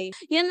enjoy.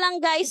 Yun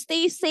lang, guys.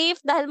 Stay safe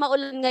dahil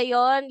maulan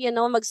ngayon.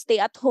 Mag-stay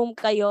at home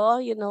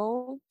kayo.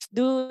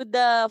 Do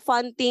the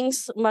fun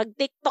things.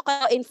 Mag-TikTok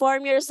kayo.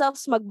 Inform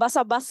yourselves.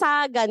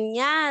 Magbasa-basa.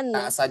 Ganyan.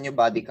 Saan yung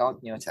body count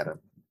nyo? Charot.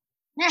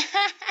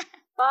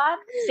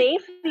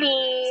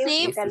 Safely.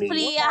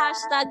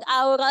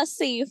 #Aura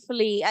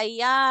safely.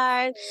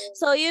 Ayan.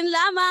 So, yun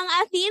lamang.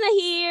 Athena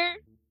here.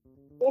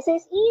 This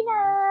is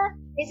Ina.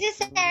 This is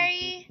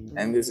Harry.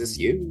 And this is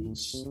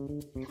Huge.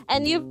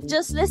 And you've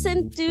just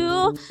listened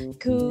to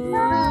Cool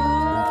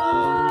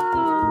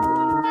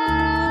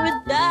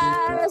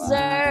Dazzers.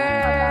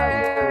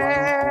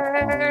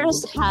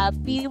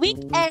 Happy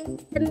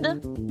weekend.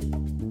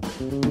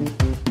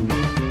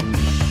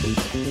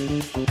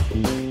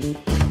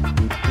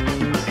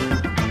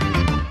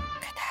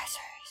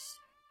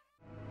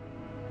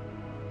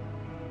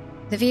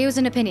 The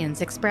views and opinions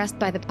expressed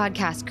by the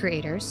podcast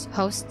creators,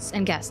 hosts,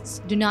 and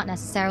guests do not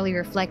necessarily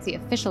reflect the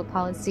official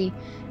policy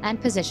and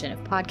position of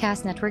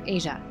Podcast Network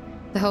Asia,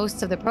 the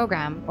hosts of the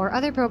program, or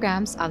other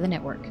programs of the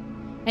network.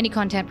 Any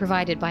content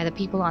provided by the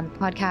people on the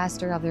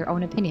podcast are of their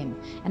own opinion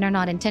and are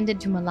not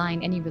intended to malign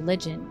any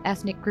religion,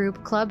 ethnic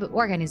group, club,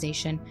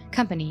 organization,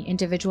 company,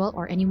 individual,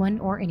 or anyone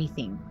or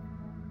anything.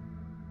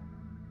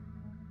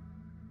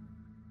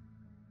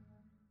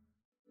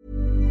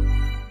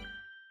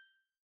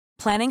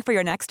 Planning for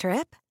your next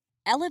trip?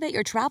 Elevate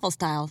your travel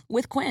style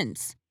with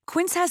Quince.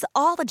 Quince has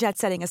all the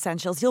jet-setting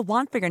essentials you'll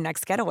want for your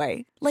next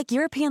getaway, like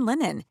European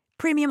linen,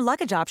 premium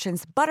luggage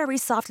options, buttery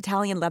soft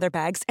Italian leather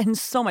bags, and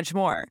so much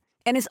more.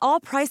 And is all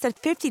priced at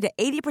 50 to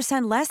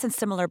 80% less than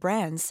similar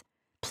brands.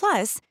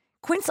 Plus,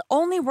 Quince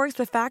only works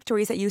with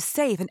factories that use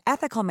safe and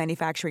ethical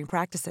manufacturing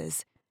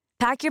practices.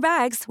 Pack your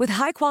bags with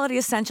high-quality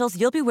essentials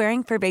you'll be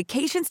wearing for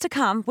vacations to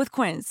come with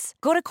Quince.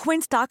 Go to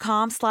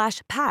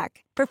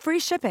quince.com/pack for free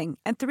shipping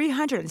and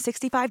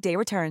 365-day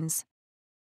returns.